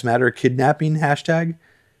Black Lives Matter kidnapping hashtag?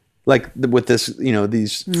 Like with this,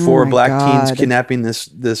 these 4 black teens kidnapping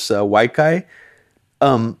this white guy.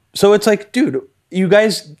 So it's like, dude, you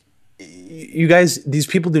guys, these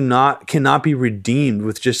people cannot be redeemed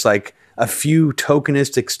with just like a few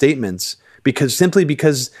tokenistic statements because,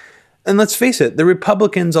 and let's face it, the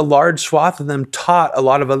Republicans, a large swath of them taught a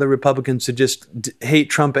lot of other Republicans to just hate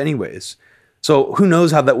Trump anyways. So who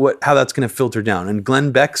knows how that's going to filter down. And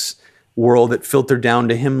Glenn Beck's world, it filtered down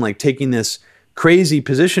to him like taking this crazy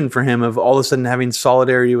position for him of all of a sudden having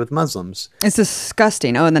solidarity with Muslims. It's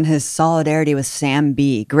disgusting. Oh, and then his solidarity with Sam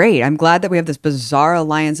B. Great. I'm glad that we have this bizarre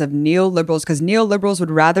alliance of neoliberals because neoliberals would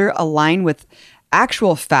rather align with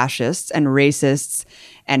actual fascists and racists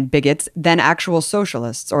and bigots than actual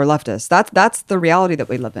socialists or leftists. That's the reality that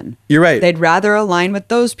we live in. You're right. They'd rather align with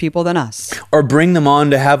those people than us. Or bring them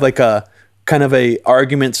on to have like a kind of a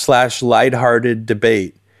argument / lighthearted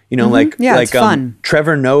debate. It's fun.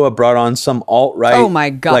 Trevor Noah brought on some alt-right, oh my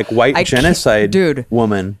God, like white genocide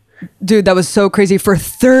woman. Dude, that was so crazy for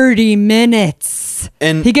 30 minutes.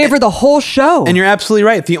 And he gave her the whole show. And you're absolutely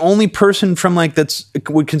right. The only person from like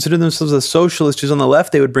would consider themselves a socialist who's on the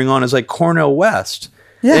left they would bring on is like Cornel West.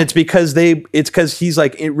 Yeah. And it's because he's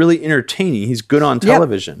like really entertaining. He's good on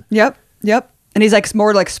television. Yep. And he's like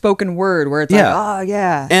more like spoken word where it's like, oh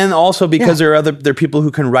yeah. And also because there are people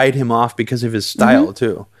who can write him off because of his style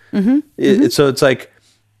too. So it's like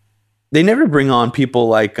they never bring on people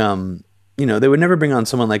like they would never bring on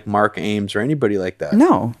someone like Mark Ames or anybody like that.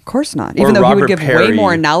 No, of course not. Even though he would give way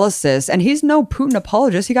more analysis. And he's no Putin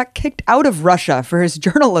apologist. He got kicked out of Russia for his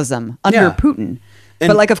journalism under Putin.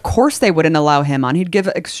 But like, of course they wouldn't allow him on. He'd give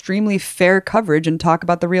extremely fair coverage and talk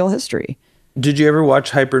about the real history. Did you ever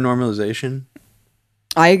watch Hypernormalization?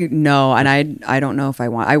 No, and I don't know if I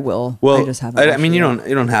want. I will. Well, I just haven't. I mean, you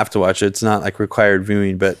don't have to watch it. It's not like required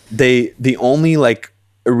viewing. But the only like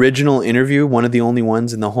original interview, one of the only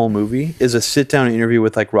ones in the whole movie, is a sit down interview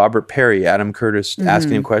with like Robert Perry, Adam Curtis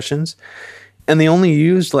asking him questions, and they only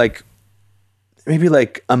used like maybe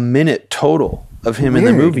like a minute total of him in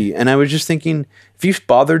the movie. And I was just thinking, if you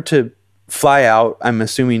bothered to fly out, I'm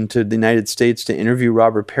assuming to the United States to interview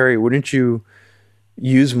Robert Perry, wouldn't you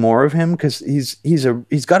use more of him? Because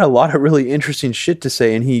he's got a lot of really interesting shit to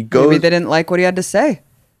say, and he goes. Maybe they didn't like what he had to say,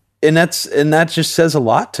 and that just says a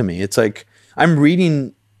lot to me. It's like I'm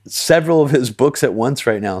reading several of his books at once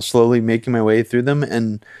right now, slowly making my way through them,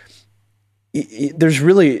 and there's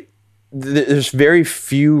very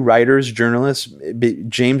few writers, journalists.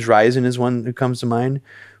 James Risen is one who comes to mind,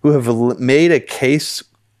 who have made a case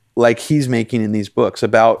like he's making in these books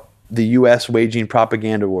about the U.S. waging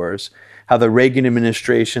propaganda wars, how the Reagan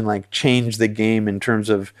administration like changed the game in terms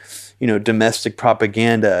of, domestic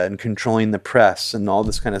propaganda and controlling the press and all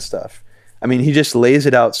this kind of stuff. I mean, he just lays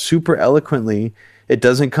it out super eloquently. It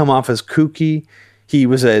doesn't come off as kooky. He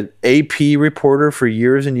was an AP reporter for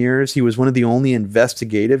years and years. He was one of the only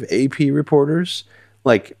investigative AP reporters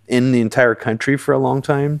like in the entire country for a long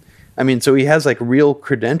time. I mean, so he has like real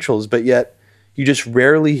credentials, but yet you just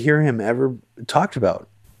rarely hear him ever talked about.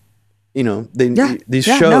 You know, these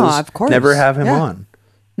shows of course. never have him on.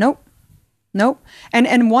 Nope.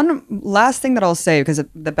 And one last thing that I'll say, because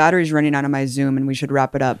the battery's running out of my Zoom and we should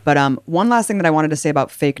wrap it up. But one last thing that I wanted to say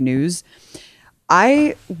about fake news.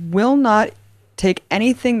 I will not take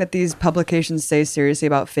anything that these publications say seriously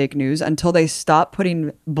about fake news until they stop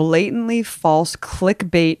putting blatantly false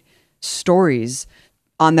clickbait stories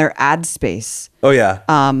on their ad space. Oh, yeah.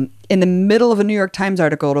 In the middle of a New York Times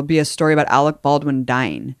article, it'll be a story about Alec Baldwin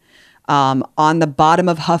dying. On the bottom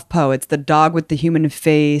of HuffPo, it's the dog with the human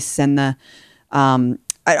face and the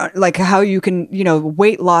like how you can,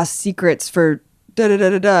 weight loss secrets for da da da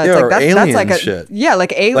da da. Yeah, that's like shit. Yeah,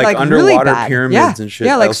 like underwater really bad pyramids and shit.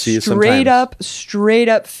 Yeah, like straight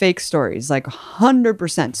up fake stories, like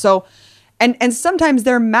 100%. So, and sometimes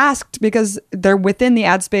they're masked because they're within the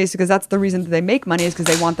ad space, because that's the reason that they make money, is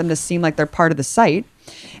because they want them to seem like they're part of the site,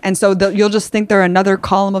 and so you'll just think they're another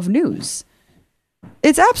column of news.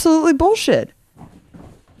 It's absolutely bullshit.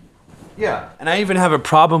 Yeah. And I even have a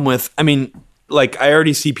problem with, I mean, like, I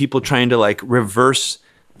already see people trying to like reverse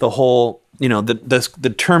the whole,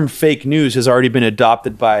 the term fake news has already been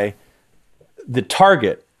adopted by the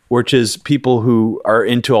target, which is people who are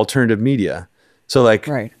into alternative media. So like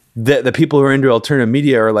right. the people who are into alternative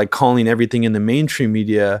media are like calling everything in the mainstream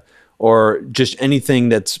media or just anything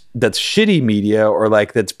that's shitty media or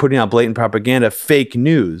like that's putting out blatant propaganda fake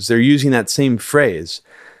news. They're using that same phrase.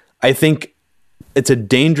 I think it's a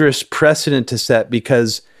dangerous precedent to set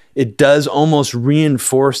because it does almost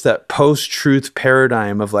reinforce that post-truth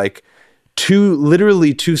paradigm of like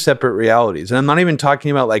literally two separate realities. And I'm not even talking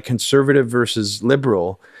about like conservative versus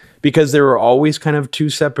liberal, because there were always kind of two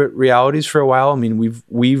separate realities for a while. I mean,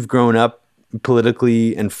 we've grown up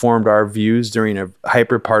politically and formed our views during a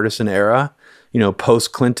hyper-partisan era,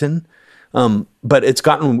 post-Clinton. But it's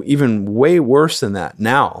gotten even way worse than that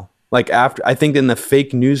now. Like I think then the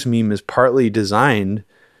fake news meme is partly designed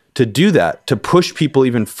to do that, to push people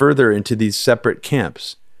even further into these separate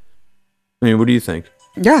camps. I mean, what do you think?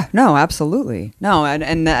 Yeah, no, absolutely. No,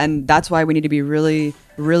 and that's why we need to be really,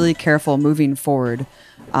 really careful moving forward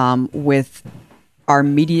with our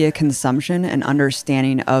media consumption and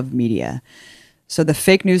understanding of media. So the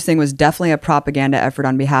fake news thing was definitely a propaganda effort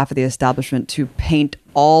on behalf of the establishment to paint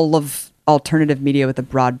all of alternative media with a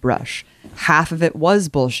broad brush. Half of it was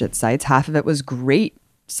bullshit sites. Half of it was great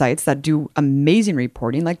sites that do amazing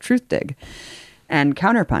reporting like Truthdig and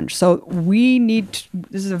Counterpunch. So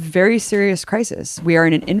this is a very serious crisis. We are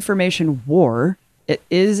in an information war. It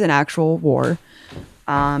is an actual war.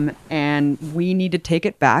 And we need to take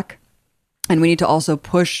it back. And we need to also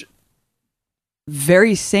push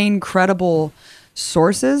very sane, credible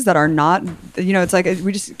sources that are not, it's like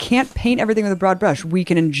we just can't paint everything with a broad brush. We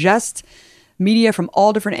can ingest media from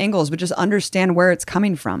all different angles, but just understand where it's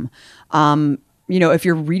coming from. If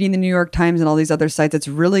you're reading the New York Times and all these other sites, it's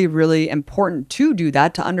really, really important to do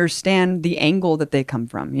that, to understand the angle that they come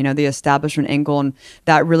from, the establishment angle, and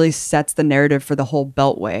that really sets the narrative for the whole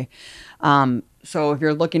Beltway. So if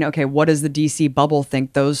you're looking, okay, what does the DC bubble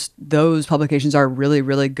think? Those publications are really,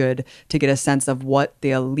 really good to get a sense of what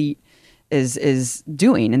the elite is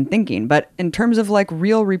doing and thinking. But in terms of like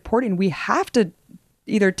real reporting, we have to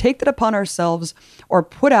either take that upon ourselves or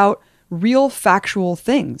put out real factual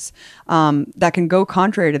things that can go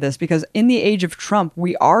contrary to this, because in the age of Trump,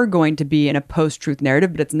 we are going to be in a post-truth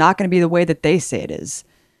narrative, but it's not going to be the way that they say it is.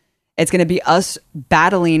 It's going to be us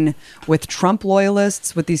battling with Trump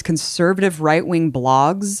loyalists, with these conservative right-wing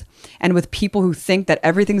blogs, and with people who think that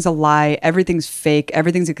everything's a lie, everything's fake,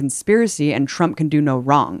 everything's a conspiracy, and Trump can do no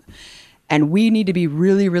wrong. And we need to be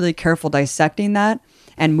really, really careful dissecting that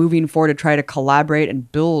and moving forward to try to collaborate and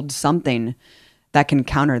build something that can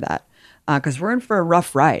counter that. Because we're in for a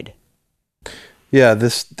rough ride. Yeah,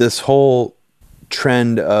 this whole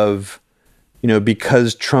trend of,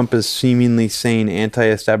 because Trump is seemingly saying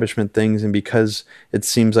anti-establishment things, and because it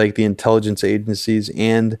seems like the intelligence agencies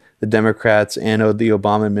and the Democrats and the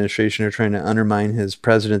Obama administration are trying to undermine his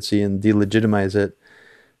presidency and delegitimize it,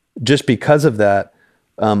 just because of that,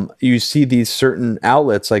 you see these certain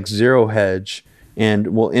outlets like Zero Hedge and,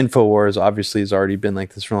 InfoWars obviously has already been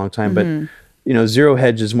like this for a long time, but Zero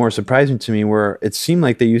Hedge is more surprising to me, where it seemed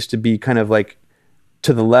like they used to be kind of like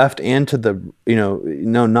to the left and to the,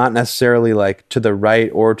 not necessarily like to the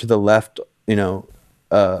right or to the left, they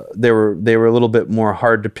were a little bit more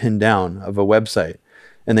hard to pin down of a website,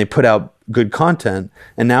 and they put out good content.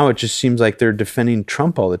 And now it just seems like they're defending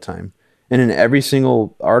Trump all the time. And in every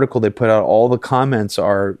single article they put out, all the comments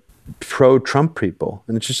are pro-Trump people.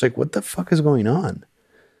 And it's just like, what the fuck is going on?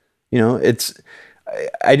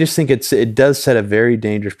 I just think it does set a very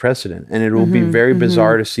dangerous precedent, and it will be very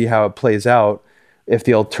bizarre to see how it plays out if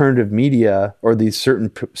the alternative media or these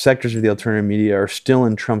certain sectors of the alternative media are still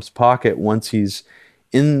in Trump's pocket once he's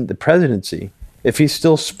in the presidency. If he's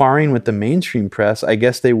still sparring with the mainstream press, I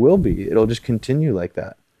guess they will be. It'll just continue like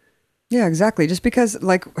that. Yeah, exactly. Just because,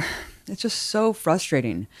 like, it's just so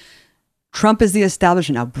frustrating. Trump is the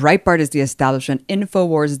establishment now. Breitbart is the establishment.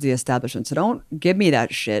 InfoWars is the establishment. So don't give me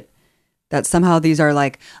that shit that somehow these are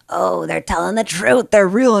like, oh, they're telling the truth. They're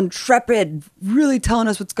real intrepid, really telling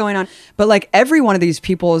us what's going on. But like every one of these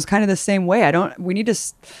people is kind of the same way. We need to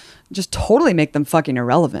just totally make them fucking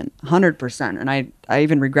irrelevant, 100%. And I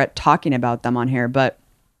even regret talking about them on here, but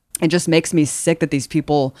it just makes me sick that these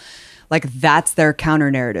people, like, that's their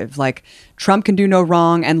counter narrative. Like, Trump can do no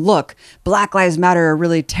wrong. And look, Black Lives Matter are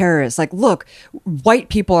really terrorists. Like, look, white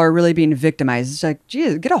people are really being victimized. It's like,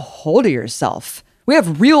 geez, get a hold of yourself. We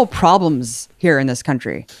have real problems here in this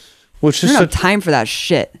country. Well, it's just don't have time for that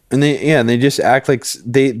shit. And they just act like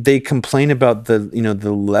they complain about the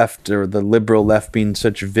left or the liberal left being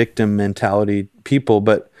such victim mentality people.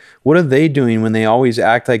 But what are they doing when they always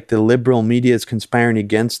act like the liberal media is conspiring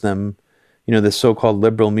against them? The so-called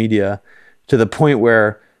liberal media, to the point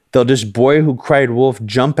where they'll just boy who cried wolf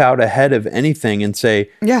jump out ahead of anything and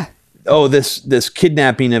say, yeah, oh, this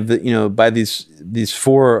kidnapping of by these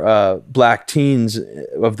 4 black teens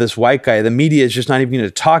of this white guy, the media is just not even going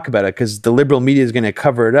to talk about it because the liberal media is going to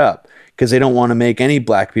cover it up because they don't want to make any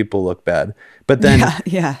black people look bad. But then,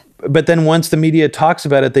 But then once the media talks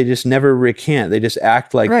about it, they just never recant. They just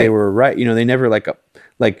act like they were right. They never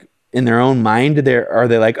like in their own mind, are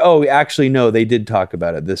they like, oh, actually, no, they did talk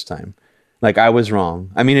about it this time. Like, I was wrong.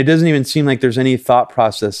 I mean, it doesn't even seem like there's any thought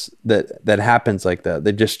process that happens like that.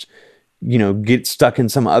 They just, get stuck in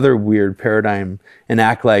some other weird paradigm and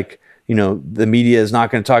act like, the media is not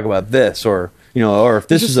going to talk about this or if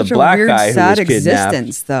this is a black guy who was kidnapped.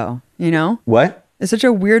 Existence, though, What? It's such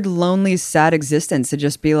a weird, lonely, sad existence to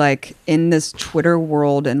just be like in this Twitter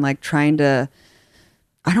world and like trying to,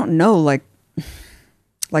 I don't know, like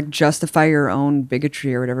justify your own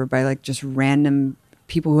bigotry or whatever by like just random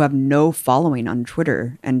people who have no following on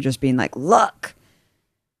Twitter and just being like, look,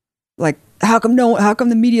 like, how come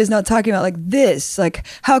the media is not talking about like this? Like,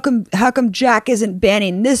 how come Jack isn't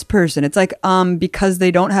banning this person? It's like, because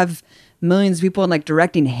they don't have millions of people and like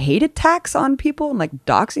directing hate attacks on people and like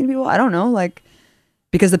doxing people. I don't know, like,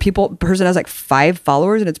 because the person has like 5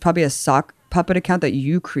 followers and it's probably a sock puppet account that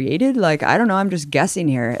you created. Like, I don't know. I'm just guessing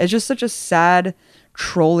here. It's just such a sad,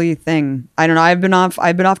 trolly thing. I don't know. I've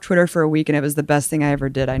been off Twitter for a week and it was the best thing I ever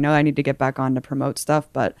did. I know I need to get back on to promote stuff,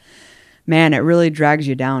 but man, it really drags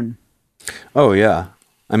you down. Oh yeah.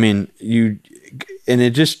 I mean, it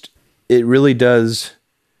really does.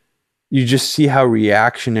 You just see how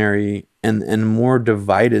reactionary and more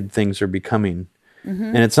divided things are becoming. Mm-hmm.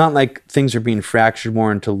 And it's not like things are being fractured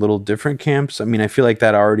more into little different camps. I mean, I feel like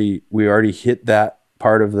we already hit that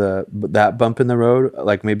part of that bump in the road,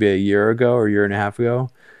 like maybe a year ago or a year and a half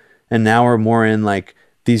ago. And now we're more in like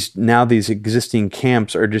these existing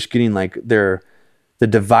camps are just getting like the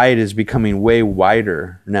divide is becoming way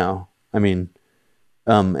wider now. I mean,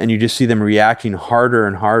 and you just see them reacting harder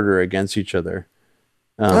and harder against each other.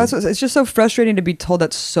 It's just so frustrating to be told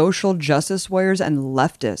that social justice warriors and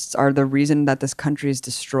leftists are the reason that this country is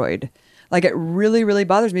destroyed. Like, it really, really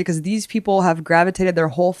bothers me because these people have gravitated their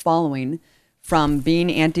whole following from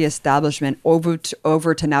being anti-establishment over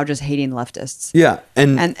to now just hating leftists. Yeah.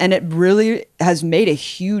 And it really has made a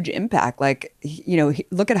huge impact. Like,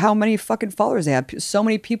 look at how many fucking followers they have. So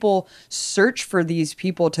many people search for these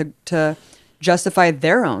people to justify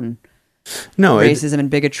their own racism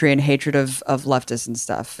and bigotry and hatred of leftists and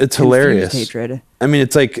stuff. It's hilarious. Hatred. I mean,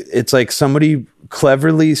 it's like somebody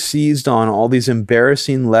cleverly seized on all these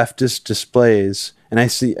embarrassing leftist displays. And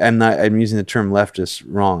I'm using the term leftist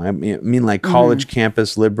wrong. I mean like college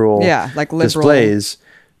campus liberal, displays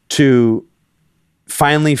to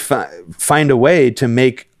finally find a way to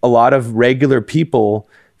make a lot of regular people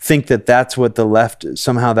think that that's what the left,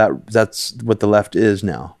 somehow that's what the left is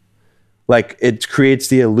now. Like, it creates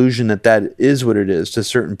the illusion that is what it is to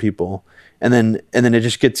certain people. And then it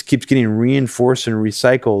just keeps getting reinforced and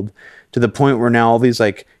recycled to the point where now all these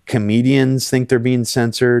like comedians think they're being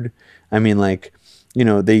censored. I mean, like,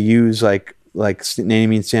 they use like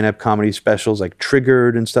naming stand-up comedy specials like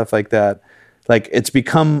Triggered and stuff like that. Like, it's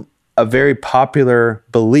become a very popular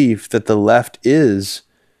belief that the left is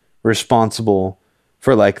responsible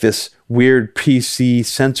for like this weird PC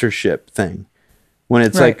censorship thing, when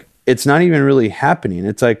it's like, it's not even really happening.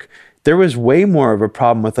 It's like, there was way more of a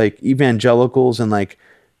problem with like evangelicals and like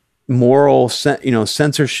moral,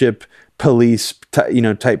 censorship police,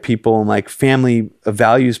 type people and like family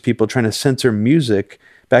values people trying to censor music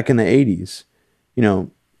back in the 80s.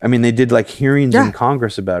 I mean, they did like hearings in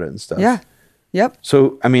Congress about it and stuff. Yeah. Yep.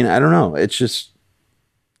 So, I mean, I don't know. It's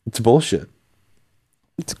bullshit.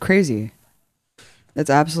 It's crazy. It's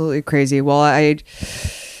absolutely crazy. Well, I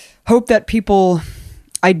hope that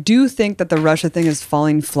I do think that the Russia thing is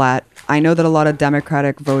falling flat. I know that a lot of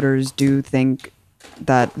Democratic voters do think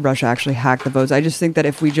that Russia actually hacked the votes. I just think that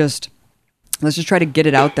if let's just try to get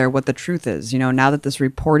it out there what the truth is. Now that this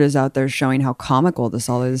report is out there showing how comical this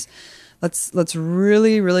all is, let's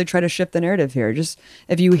really, really try to shift the narrative here. Just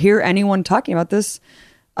if you hear anyone talking about this,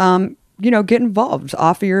 get involved,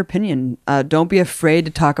 offer your opinion. Don't be afraid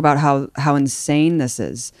to talk about how insane this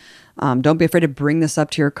is. Don't be afraid to bring this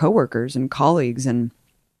up to your coworkers and colleagues and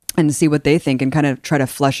see what they think and kind of try to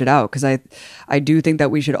flesh it out. Because I do think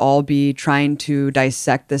that we should all be trying to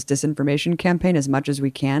dissect this disinformation campaign as much as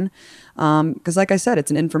we can. Because like I said,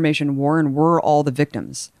 it's an information war and we're all the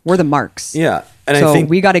victims. We're the marks. Yeah. And so I think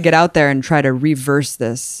we got to get out there and try to reverse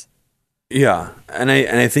this. Yeah. And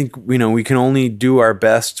I think, we can only do our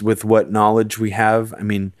best with what knowledge we have. I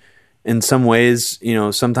mean, in some ways,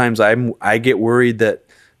 sometimes I get worried that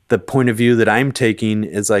the point of view that I'm taking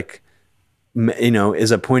is like,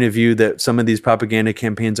 is a point of view that some of these propaganda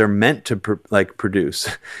campaigns are meant to produce.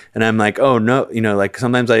 And I'm like, oh no, like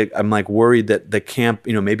sometimes I'm like worried that the camp,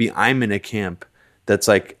 maybe I'm in a camp that's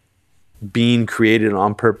like being created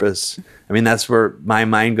on purpose. I mean, that's where my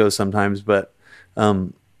mind goes sometimes, but,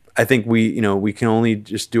 I think we can only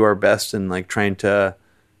just do our best and like trying to,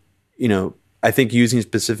 I think using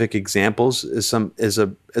specific examples is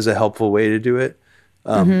a helpful way to do it.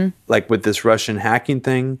 Like with this Russian hacking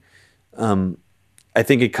thing, I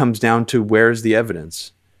think it comes down to where's the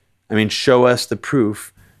evidence? I mean, show us the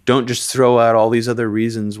proof. Don't just throw out all these other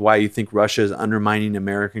reasons why you think Russia is undermining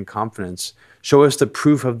American confidence. Show us the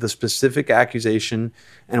proof of the specific accusation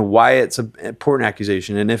and why it's an important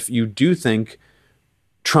accusation. And if you do think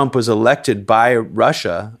Trump was elected by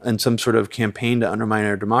Russia in some sort of campaign to undermine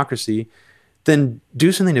our democracy, then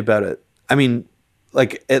do something about it. I mean,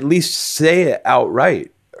 like at least say it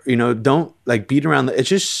outright. Don't like beat around it's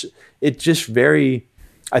just very.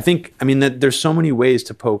 I think. I mean, that there's so many ways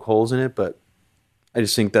to poke holes in it, but I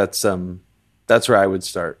just think that's where I would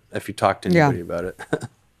start if you talk to anybody about it.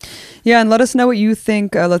 Yeah, and let us know what you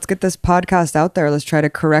think. Let's get this podcast out there. Let's try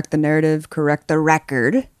to correct the narrative, correct the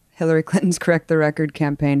record. Hillary Clinton's Correct the Record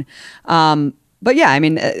campaign. But yeah, I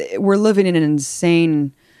mean, we're living in an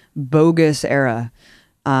insane, bogus era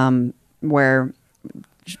where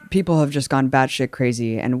people have just gone batshit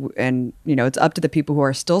crazy. And it's up to the people who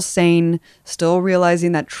are still sane, still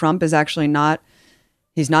realizing that Trump is actually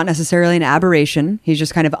he's not necessarily an aberration. He's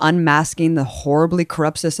just kind of unmasking the horribly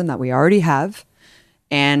corrupt system that we already have.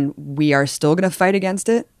 And we are still going to fight against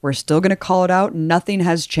it. We're still going to call it out. Nothing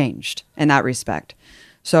has changed in that respect.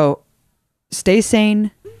 So stay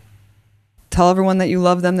sane, tell everyone that you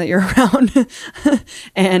love them, that you're around,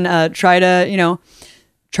 and try to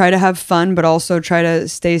have fun, but also try to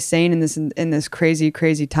stay sane in this crazy,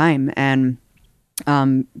 crazy time and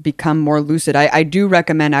become more lucid. I do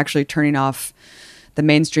recommend actually turning off the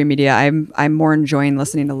mainstream media. I'm more enjoying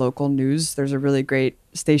listening to local news. There's a really great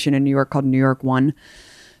station in New York called New York One.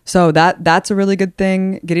 So that's a really good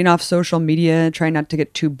thing. Getting off social media, trying not to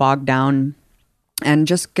get too bogged down. And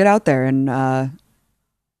just get out there and,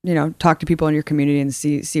 talk to people in your community and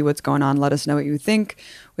see what's going on. Let us know what you think.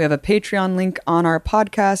 We have a Patreon link on our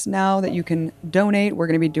podcast now that you can donate. We're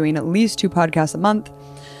going to be doing at least 2 podcasts a month.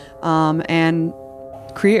 And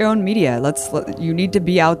create your own media. You need to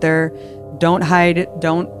be out there. Don't hide.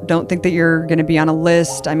 Don't think that you're going to be on a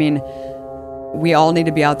list. I mean, we all need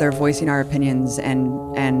to be out there voicing our opinions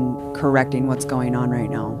and correcting what's going on right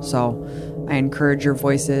now. So I encourage your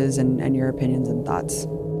voices and your opinions and thoughts.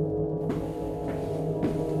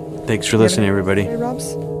 Thanks for listening, everybody. Hey,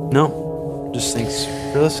 Robs? No, just thanks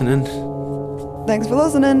for listening. Thanks for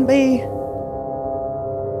listening. Bye.